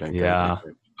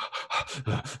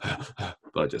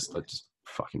 But I just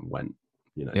fucking went,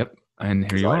 Yep. And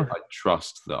here you are. I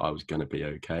trust that I was going to be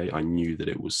okay. I knew that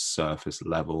it was surface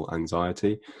level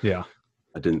anxiety. Yeah.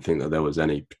 I didn't think that there was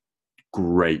any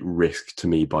great risk to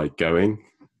me by going.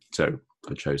 So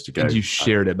I chose to go. And you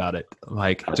shared about it,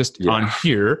 like, on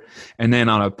here, and then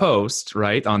on a post,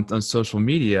 right? On social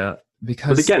media,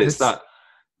 because. But again, it's that,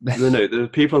 there are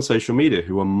people on social media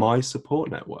who are my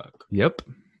support network. Yep.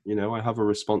 I have a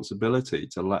responsibility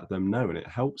to let them know, and it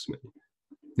helps me.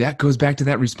 That goes back to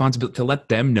that responsibility to let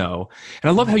them know. And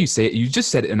I love how you say it. You just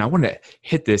said it, and I wanted to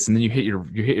hit this, and then you hit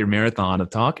your marathon of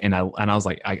talk, and I was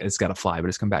like, it's got to fly, but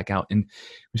it's come back out. And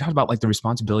we talked about like the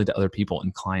responsibility to other people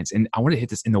and clients, and I want to hit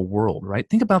this in the world, right?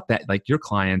 Think about that, like your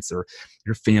clients or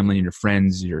your family and your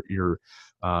friends, your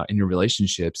in your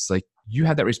relationships, like you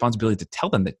have that responsibility to tell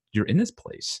them that you're in this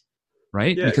place,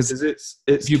 right? Yeah, because it's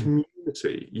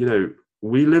community.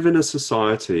 We live in a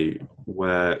society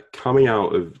where we're coming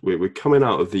out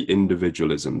of the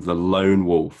individualism, the lone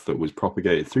wolf that was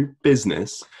propagated through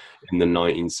business in the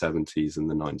 1970s and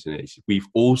the 1980s. We've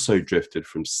also drifted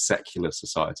from secular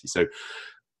society. So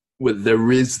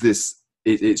there is this,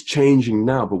 it's changing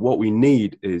now, but what we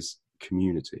need is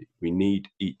community. We need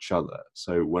each other.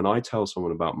 So when I tell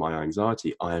someone about my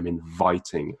anxiety, I am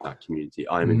inviting that community.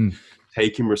 I am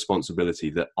taking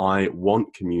responsibility that I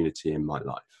want community in my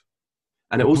life.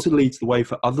 And it also leads the way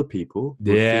for other people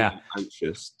who are feeling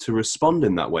anxious to respond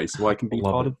in that way, so I can be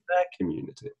part of their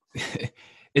community.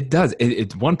 It does.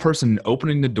 It's one person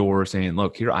opening the door saying,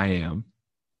 look, here I am.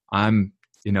 I'm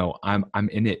in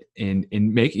it, and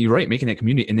making that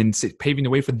community, and then paving the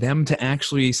way for them to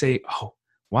actually say, oh,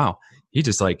 wow,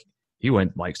 he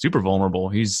went like super vulnerable.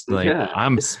 He's like,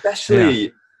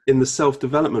 especially in the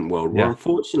self-development world, where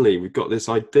unfortunately we've got this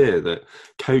idea that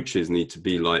coaches need to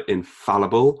be like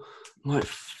infallible. Like,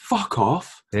 fuck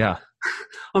off. Yeah.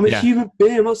 I'm a human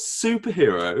being. I'm not a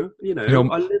superhero.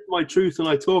 I live my truth and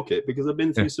I talk it because I've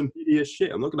been through some hideous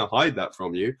shit. I'm not going to hide that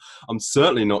from you. I'm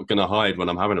certainly not going to hide when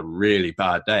I'm having a really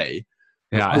bad day.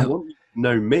 Yeah. I want you to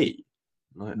know me.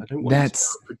 I don't want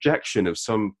a projection of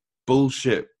some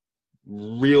bullshit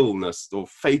realness or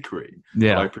fakery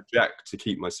that I project to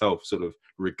keep myself sort of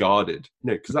regarded,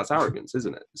 because that's arrogance,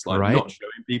 isn't it? It's like not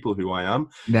showing people who I am.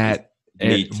 That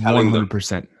me telling 100%.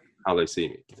 them how they see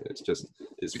me.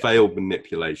 It's failed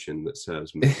manipulation that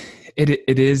serves me.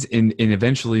 It is, and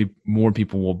eventually more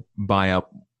people will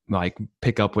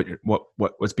pick up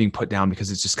what's being put down, because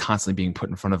it's just constantly being put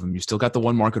in front of them. You still got the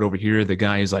one market over here. The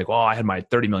guy is like, well, I had my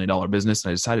 $30 million business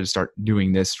and I decided to start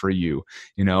doing this for you,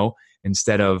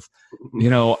 instead of,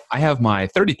 I have my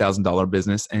 $30,000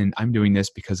 business and I'm doing this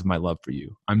because of my love for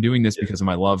you. I'm doing this because of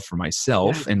my love for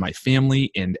myself and my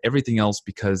family and everything else,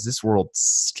 because this world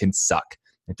can suck.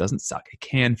 It doesn't suck. It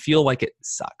can feel like it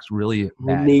sucks really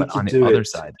bad, but on the other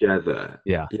side, together.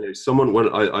 Yeah. Someone when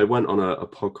I went on a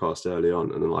podcast early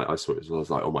on, and then I saw it, I was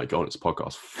like, oh my God, it's a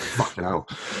podcast. Fucking hell.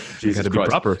 Jesus Christ. Be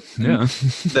proper. Yeah.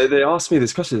 They asked me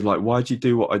this question, like, why do you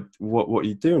do what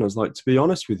you do? And I was like, to be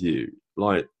honest with you,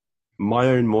 like, my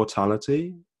own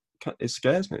mortality, it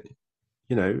scares me.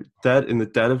 Dead in the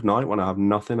dead of night, when I have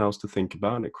nothing else to think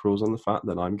about, and it crawls on the fact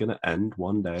that I'm going to end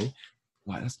one day.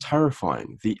 Like, that's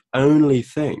terrifying. The only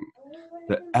thing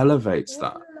that elevates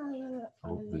that.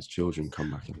 Oh, there's children come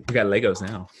back in. We got Legos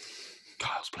now.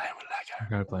 Kyle's playing with Lego. I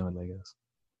gotta play with Legos.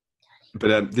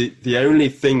 But the only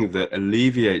thing that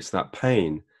alleviates that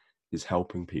pain is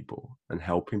helping people, and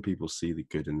helping people see the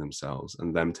good in themselves,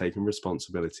 and them taking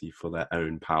responsibility for their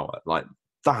own power. Like,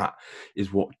 that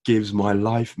is what gives my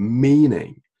life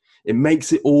meaning. It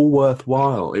makes it all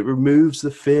worthwhile. It removes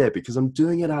the fear, because I'm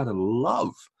doing it out of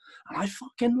love. And I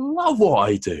fucking love what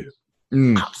I do.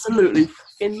 Absolutely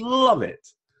fucking love it.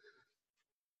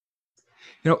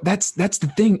 That's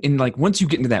the thing. And like, once you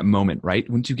get into that moment, right?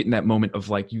 Once you get in that moment of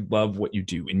like, you love what you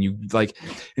do, and you like,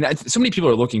 and so many people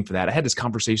are looking for that. I had this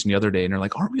conversation the other day, and they're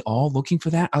like, aren't we all looking for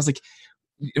that? I was like,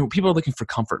 people are looking for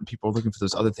comfort, and people are looking for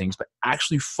those other things, but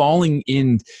actually falling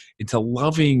into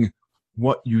loving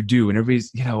what you do, and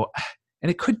everybody's, and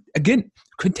it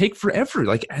could take forever.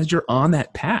 Like, as you're on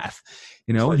that path,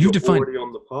 like you you're define already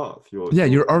on the path.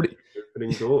 You're already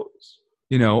opening doors.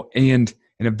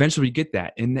 And eventually we get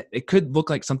that, and it could look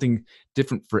like something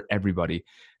different for everybody.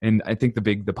 And I think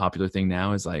the popular thing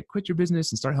now is like, quit your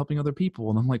business and start helping other people.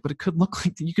 And I'm like, but it could look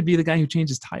like you could be the guy who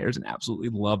changes tires and absolutely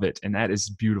love it, and that is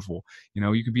beautiful.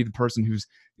 You could be the person who's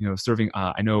serving.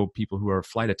 I know people who are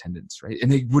flight attendants, right?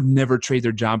 And they would never trade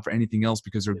their job for anything else,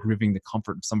 because they're grieving the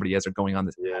comfort of somebody as they're going on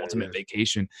this ultimate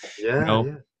vacation.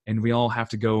 And we all have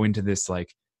to go into this,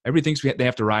 like, everything they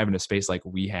have to arrive in a space like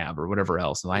we have, or whatever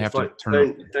else. And I have to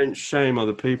don't shame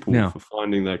other people for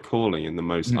finding their calling in the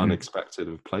most unexpected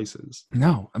of places.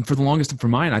 No, and for the longest, for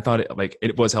mine, I thought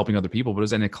it was helping other people, but it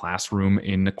was in a classroom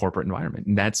in a corporate environment,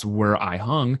 and that's where I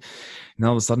hung. And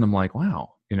all of a sudden, I'm like,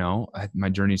 wow, my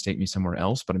journeys take me somewhere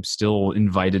else, but I'm still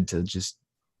invited to just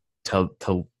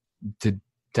to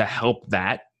help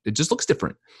that. It just looks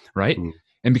different, right?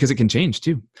 And because it can change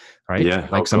too, right? Yeah,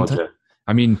 like sometimes.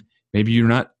 I mean, maybe you're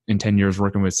not in 10 years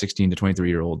working with 16 to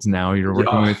 23-year-olds. Now you're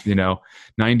working with,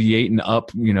 98 and up,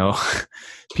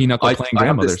 pinochle playing grandmothers. I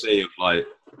have this thing of, like,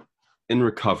 in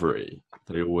recovery,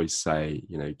 they always say,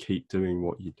 keep doing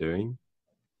what you're doing.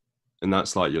 And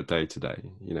that's like your day to day,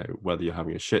 whether you're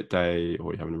having a shit day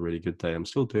or you're having a really good day, I'm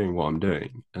still doing what I'm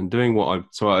doing, and doing what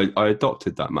I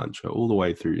adopted that mantra all the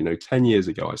way through. 10 years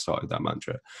ago, I started that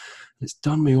mantra. It's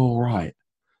done me all right.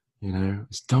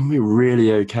 It's done me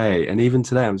really okay. And even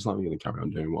today, I'm just like, I'm going to carry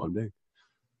on doing what I'm doing.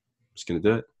 I'm just going to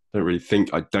do it.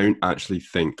 I don't actually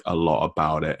think a lot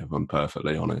about it, if I'm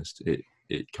perfectly honest.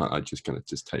 I just going to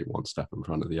just take one step in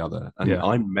front of the other. And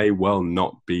I may well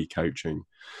not be coaching,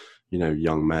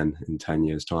 young men in 10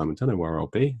 years time. I don't know where I'll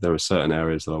be. There are certain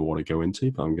areas that I want to go into,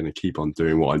 but I'm going to keep on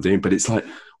doing what I'm doing. But it's like,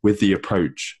 with the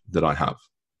approach that I have,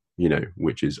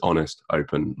 which is honest,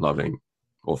 open, loving,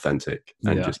 authentic,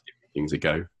 and just giving things a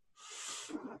go.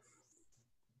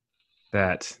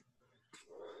 That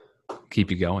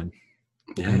keep you going,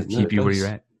 keep you where you're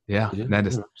at. That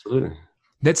is absolutely.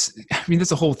 That's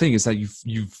the whole thing, is that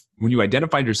you've when you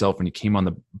identified yourself, when you came on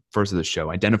the first of the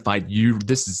show, identified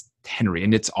this is Henry,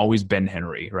 and it's always been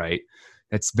Henry, right?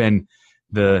 That's been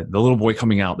the little boy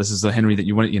coming out. This is the Henry that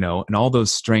you want, and all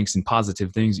those strengths and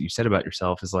positive things that you said about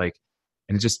yourself is like,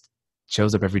 and it just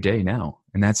shows up every day now,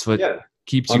 and that's what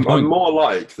keeps you going. I'm more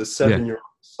like the 7-year-old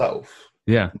self.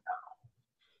 Yeah.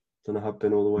 Than I have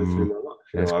been all the way through my life.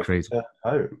 That's crazy. Returned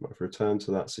home. I've returned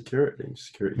to that security.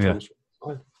 Security comes from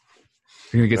inside.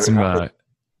 You're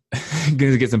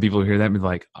gonna get some people who hear that and be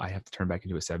like, I have to turn back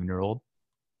into a 7-year-old.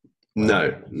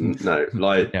 No.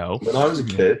 Like, when I was a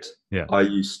kid, I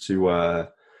used to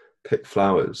pick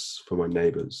flowers for my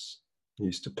neighbours. I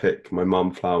used to pick my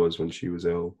mum flowers when she was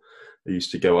ill. I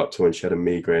used to go up to when she had a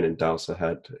migraine and douse her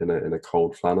head in a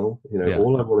cold flannel. You know, Yeah.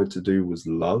 all I wanted to do was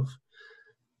love.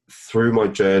 Through my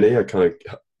journey, I kind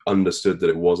of understood that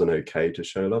it wasn't okay to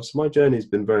show love. So my journey has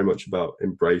been very much about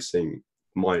embracing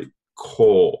my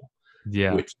core,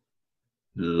 Yeah. which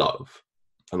love.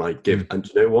 And I give, and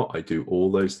you know what? I do all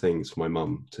those things for my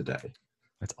mum today.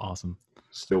 That's awesome.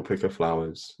 Still pick her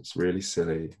flowers. It's really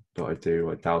silly, but I do.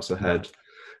 I douse her head.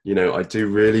 You know, I do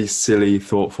really silly,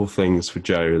 thoughtful things for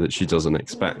Jo that she doesn't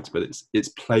expect, but it's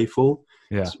playful.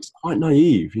 Yeah. It's quite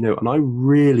naive, you know, and I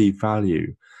really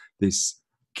value this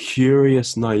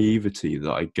curious naivety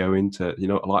that I go into. You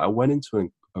know, like I went into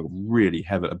a really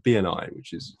heavy, a BNI,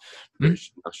 which is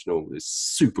British National, is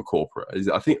super corporate.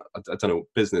 I think, I don't know,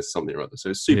 business something or other.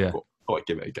 So it's super corporate. I thought I'd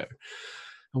give it a go.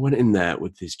 I went in there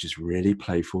with this just really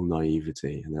playful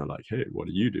naivety, and they're like, "Hey, what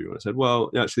do you do?" And I said,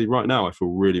 "Well, actually, right now I feel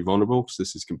really vulnerable because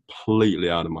this is completely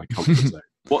out of my comfort zone.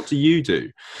 What do you do?"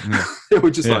 Yeah. They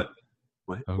were just like,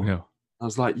 "Wait, oh what?" no. I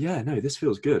was like, "Yeah, no, this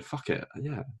feels good. Fuck it.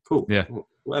 Yeah, cool. Yeah.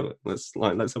 Whatever. Let's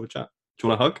have a chat. Do you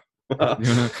want a hug?"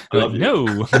 I love you. No.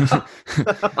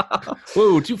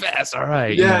 Whoa, too fast. All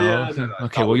right. Yeah. You know?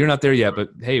 Okay. Well, you're not there yet, but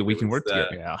hey, we can work there.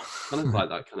 together. Yeah. Kind of like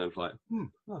that. Kind of like.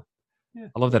 Yeah.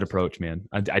 I love that approach, man.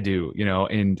 I do. You know,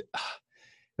 and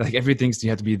like everything, you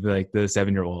have to be like the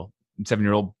 7-year-old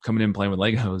coming in playing with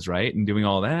Legos, right, and doing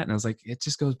all that. And I was like, it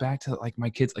just goes back to like my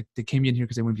kids. Like they came in here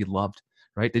because they want to be loved.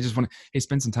 Right? They just want to, hey,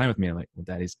 spend some time with me. I'm like,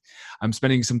 well, I'm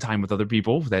spending some time with other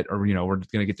people that are, you know, we're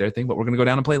going to get their thing, but we're going to go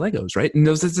down and play Legos. Right. And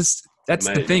that's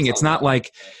the thing. It's not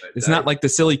like the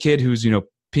silly kid who's, you know,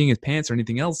 peeing his pants or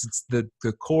anything else. It's the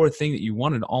core thing that you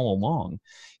wanted all along,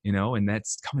 you know, and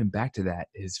that's coming back to that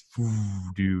is,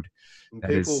 dude.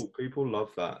 People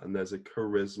love that. And there's a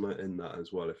charisma in that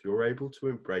as well. If you're able to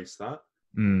embrace that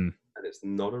and it's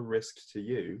not a risk to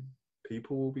you,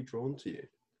 people will be drawn to you.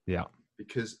 Yeah.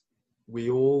 Because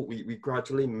we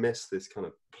gradually miss this kind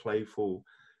of playful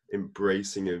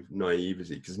embracing of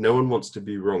naivety, because no one wants to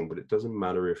be wrong, but it doesn't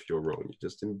matter if you're wrong. You're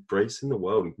just embracing the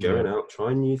world and going out,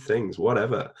 trying new things,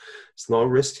 whatever. It's not a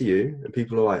risk to you. And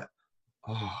people are like,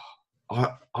 oh,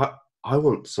 I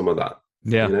want some of that.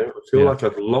 Yeah. You know, I feel like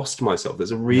I've lost myself.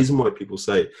 There's a reason why people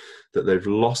say that they've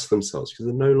lost themselves, because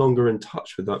they're no longer in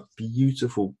touch with that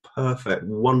beautiful, perfect,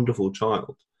 wonderful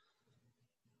child.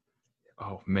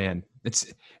 Oh man, it's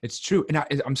true. And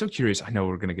I'm so curious. I know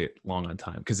we're going to get long on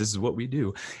time because this is what we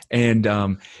do. And,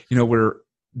 you know,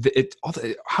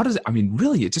 how does it, I mean,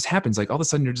 really, it just happens. Like all of a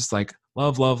sudden you're just like,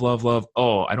 love, love, love, love.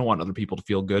 Oh, I don't want other people to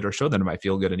feel good or show them I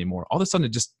feel good anymore. All of a sudden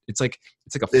it's like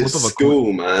a flip of a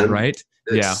school, man. Right?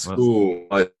 It's school.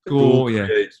 Like, school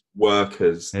creates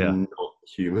workers, not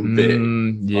human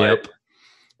beings. Yep.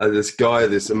 This guy,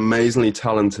 this amazingly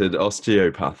talented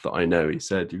osteopath that I know, he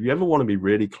said, if you ever want to be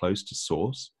really close to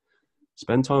source,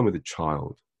 spend time with a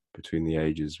child between the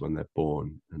ages when they're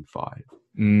born and 5.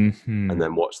 Mm-hmm. And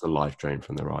then watch the life drain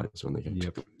from their eyes when they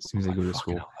get as soon as they go to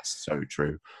school. Hell, that's so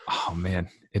true. Oh man,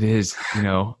 it is. You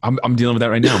know, I'm dealing with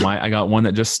that right now. I got one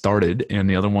that just started, and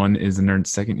the other one is in their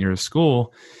 2nd year of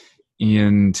school,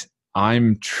 and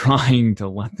I'm trying to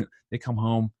let them. They come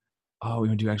home. Oh, we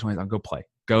want to do exercise. I'll go play.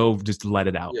 Go, just let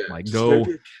it out. Like go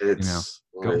be kids.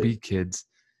 You know, go be kids.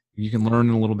 You can learn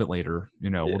a little bit later. You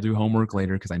know, we'll do homework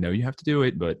later because I know you have to do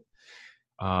it. But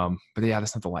yeah,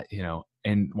 that's not the light. You know,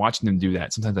 and watching them do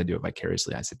that. Sometimes I do it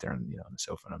vicariously. I sit there and on the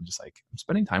sofa and I'm just like, I'm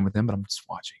spending time with them, but I'm just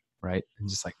watching. Right, and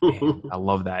just like, man, I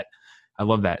love that.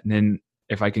 And then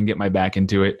if I can get my back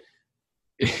into it,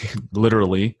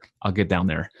 literally, I'll get down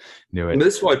there and do it. And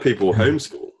that's why people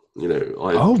homeschool. You know,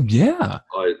 I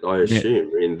assume.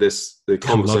 I mean, the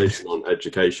conversation on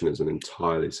education is an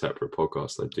entirely separate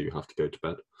podcast. I do have to go to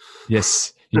bed.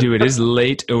 Yes, you do. It is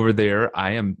late over there.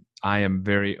 I am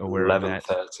very aware of that.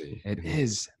 11:30. It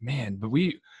is, man. But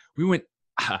we went.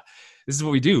 This is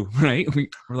what we do, right? We're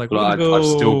like, I've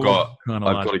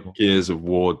got a Gears of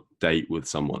War date with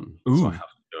someone. Ooh, so I have to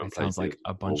go and that sounds like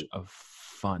a bunch of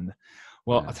fun.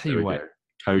 Well, I'll tell you what.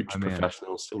 Coach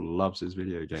professional still loves his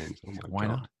video games. Oh why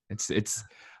not? It's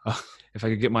if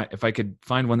I could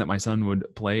find one that my son would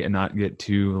play and not get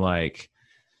too like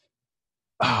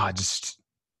just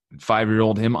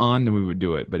 5-year-old him on, then we would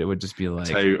do it. But it would just be like,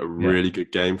 I'll tell you a really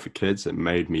good game for kids that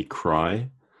made me cry.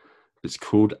 It's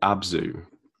called Abzu.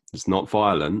 It's not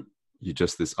violent. You're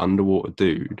just this underwater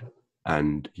dude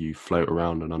and you float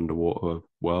around an underwater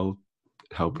world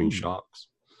helping sharks.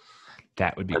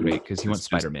 That would be great because he wants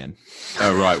Spider-Man.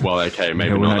 Oh, right. Well, okay.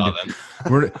 Maybe not that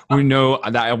then. We know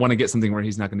that I want to get something where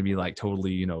he's not going to be like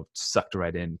totally, sucked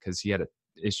right in, because he had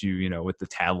issue, with the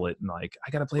tablet and like,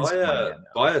 I got to play this again.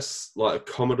 Buy a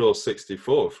Commodore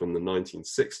 64 from the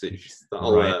 1960s.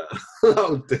 Right.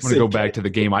 I'm going to go back to the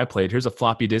game I played. Here's a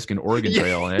floppy disk and Oregon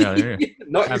Trail. Yeah,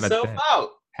 knock yourself out.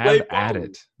 Have at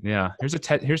it. Yeah. Here's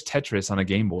Tetris on a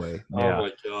Game Boy. Yeah. Oh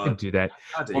my God. Do that.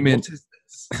 Daddy, man, what is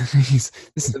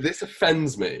this? This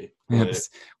offends me. Yeah,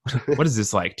 what is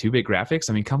this, like 2-bit graphics?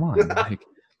 I mean, come on. Like,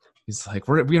 he's like,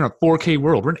 we're in a 4K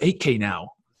world. We're in 8K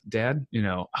now, Dad.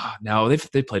 No,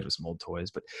 they played with some old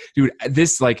toys, but dude,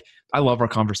 this, like, I love our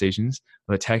conversations,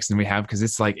 the text, and we have, because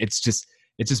it's like it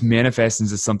just manifests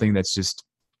into something that's just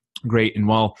great. And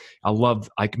while I love,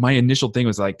 like, my initial thing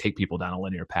was like take people down a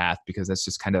linear path, because that's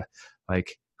just kind of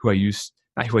like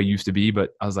not who I used to be,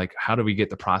 but I was like, how do we get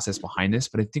the process behind this?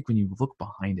 But I think when you look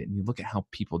behind it and you look at how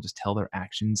people just tell their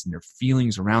actions and their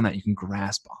feelings around that, you can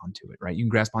grasp onto it, right? You can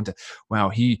grasp onto, wow,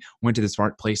 he went to this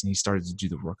art place and he started to do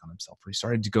the work on himself, or he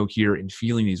started to go here and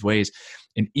feeling these ways.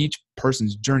 And each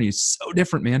person's journey is so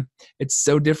different, man. It's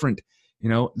so different.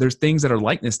 There's things that are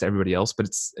likeness to everybody else, but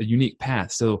it's a unique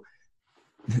path. So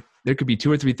there could be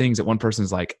 2 or 3 things that one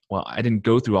person's like, well, I didn't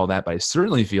go through all that, but I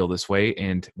certainly feel this way.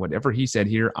 And whatever he said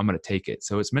here, I'm going to take it.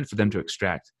 So it's meant for them to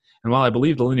extract. And while I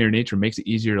believe the linear nature makes it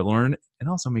easier to learn, it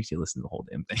also makes you listen to the whole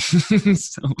damn thing.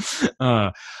 So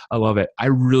I love it. I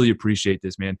really appreciate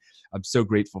this, man. I'm so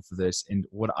grateful for this. And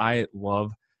what I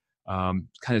love, kind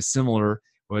of similar,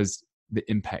 was the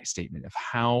impact statement of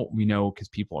how we know, because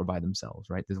people are by themselves,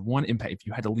 right? There's one impact. If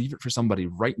you had to leave it for somebody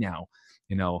right now,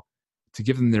 to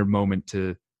give them their moment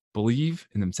to believe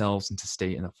in themselves and to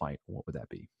stay in the fight, what would that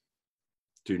be?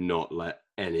 Do not let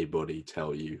anybody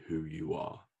tell you who you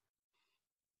are.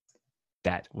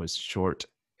 That was short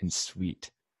and sweet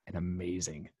and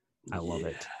amazing. I love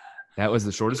it. That was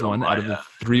the shortest one out of the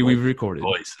 3 we've recorded.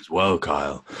 Voice as well,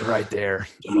 Kyle. Right there.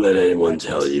 Don't let anyone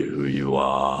tell you who you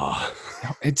are.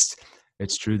 No, it's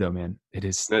true though, man. It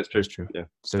is. No, it's true. It's true. Yeah.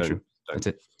 So true. That's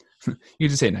it. You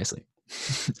just say it nicely.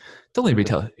 Don't let me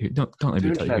tell you. Don't let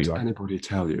me tell you who you are. Anybody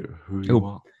tell you who you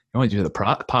are. You want to do the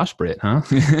posh Brit, huh?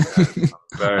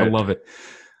 I love it.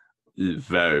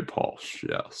 Very posh,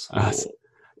 yes.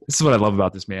 This is what I love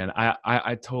about this, man.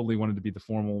 I totally wanted to be the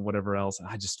formal, whatever else, and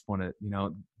I just want to,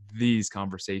 these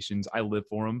conversations. I live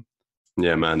for them.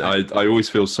 Yeah, man. I always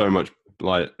feel so much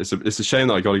like it's a shame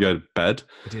that I got to go to bed.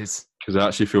 It is, because I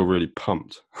actually feel really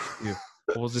pumped. Yeah.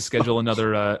 We'll just schedule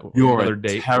another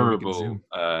date. Terrible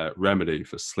remedy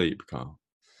for sleep, Carl.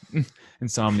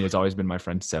 Insomnia has always been my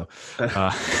friend. So,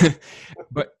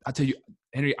 but I'll tell you,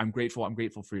 Henry, I'm grateful. I'm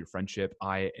grateful for your friendship.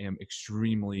 I am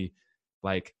extremely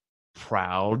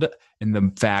proud in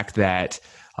the fact that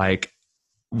like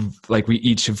we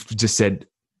each have just said,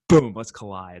 boom, let's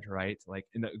collide, right? Like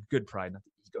in the good pride, not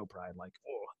the ego pride. Like,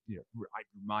 you're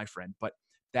my friend, but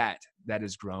that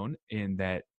has grown in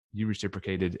that. You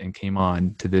reciprocated and came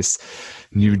on to this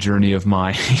new journey of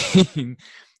mine.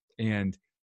 And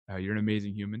you're an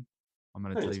amazing human. I'm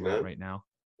going to tell you that right now.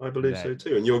 I believe so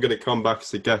too. And you're going to come back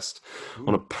as a guest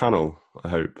on a panel, I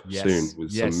hope, soon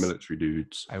with some military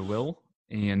dudes. I will.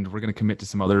 And we're going to commit to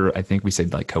some other, I think we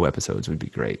said co-episodes would be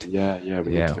great. Yeah.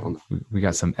 We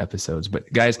got some episodes.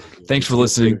 But guys, thanks for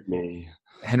listening.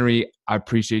 Henry, I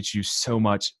appreciate you so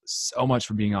much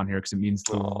for being on here, because it means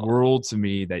the world to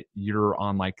me that you're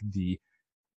on the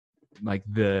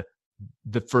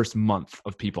first month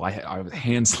of people. I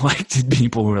hand-selected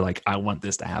people who are like, I want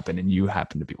this to happen, and you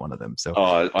happen to be one of them. So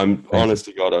I'm honest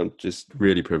to God, I'm just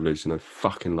really privileged, and I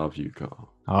fucking love you,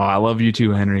 Carl. Oh, I love you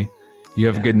too, Henry. You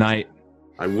have a good night.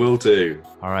 I will do.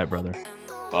 All right, brother.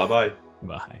 Bye-bye.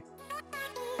 Bye.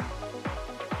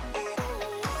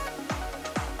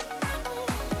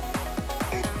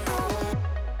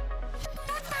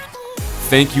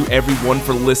 Thank you everyone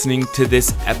for listening to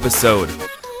this episode.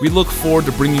 We look forward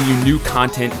to bringing you new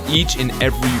content each and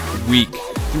every week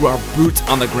through our boots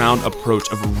on the ground approach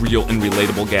of a real and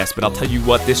relatable guest. But I'll tell you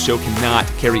what, this show cannot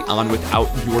carry on without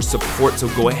your support. So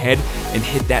go ahead and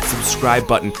hit that subscribe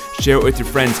button. Share it with your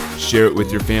friends. Share it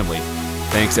with your family.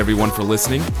 Thanks everyone for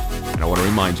listening. And I want to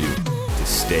remind you to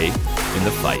stay in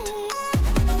the fight.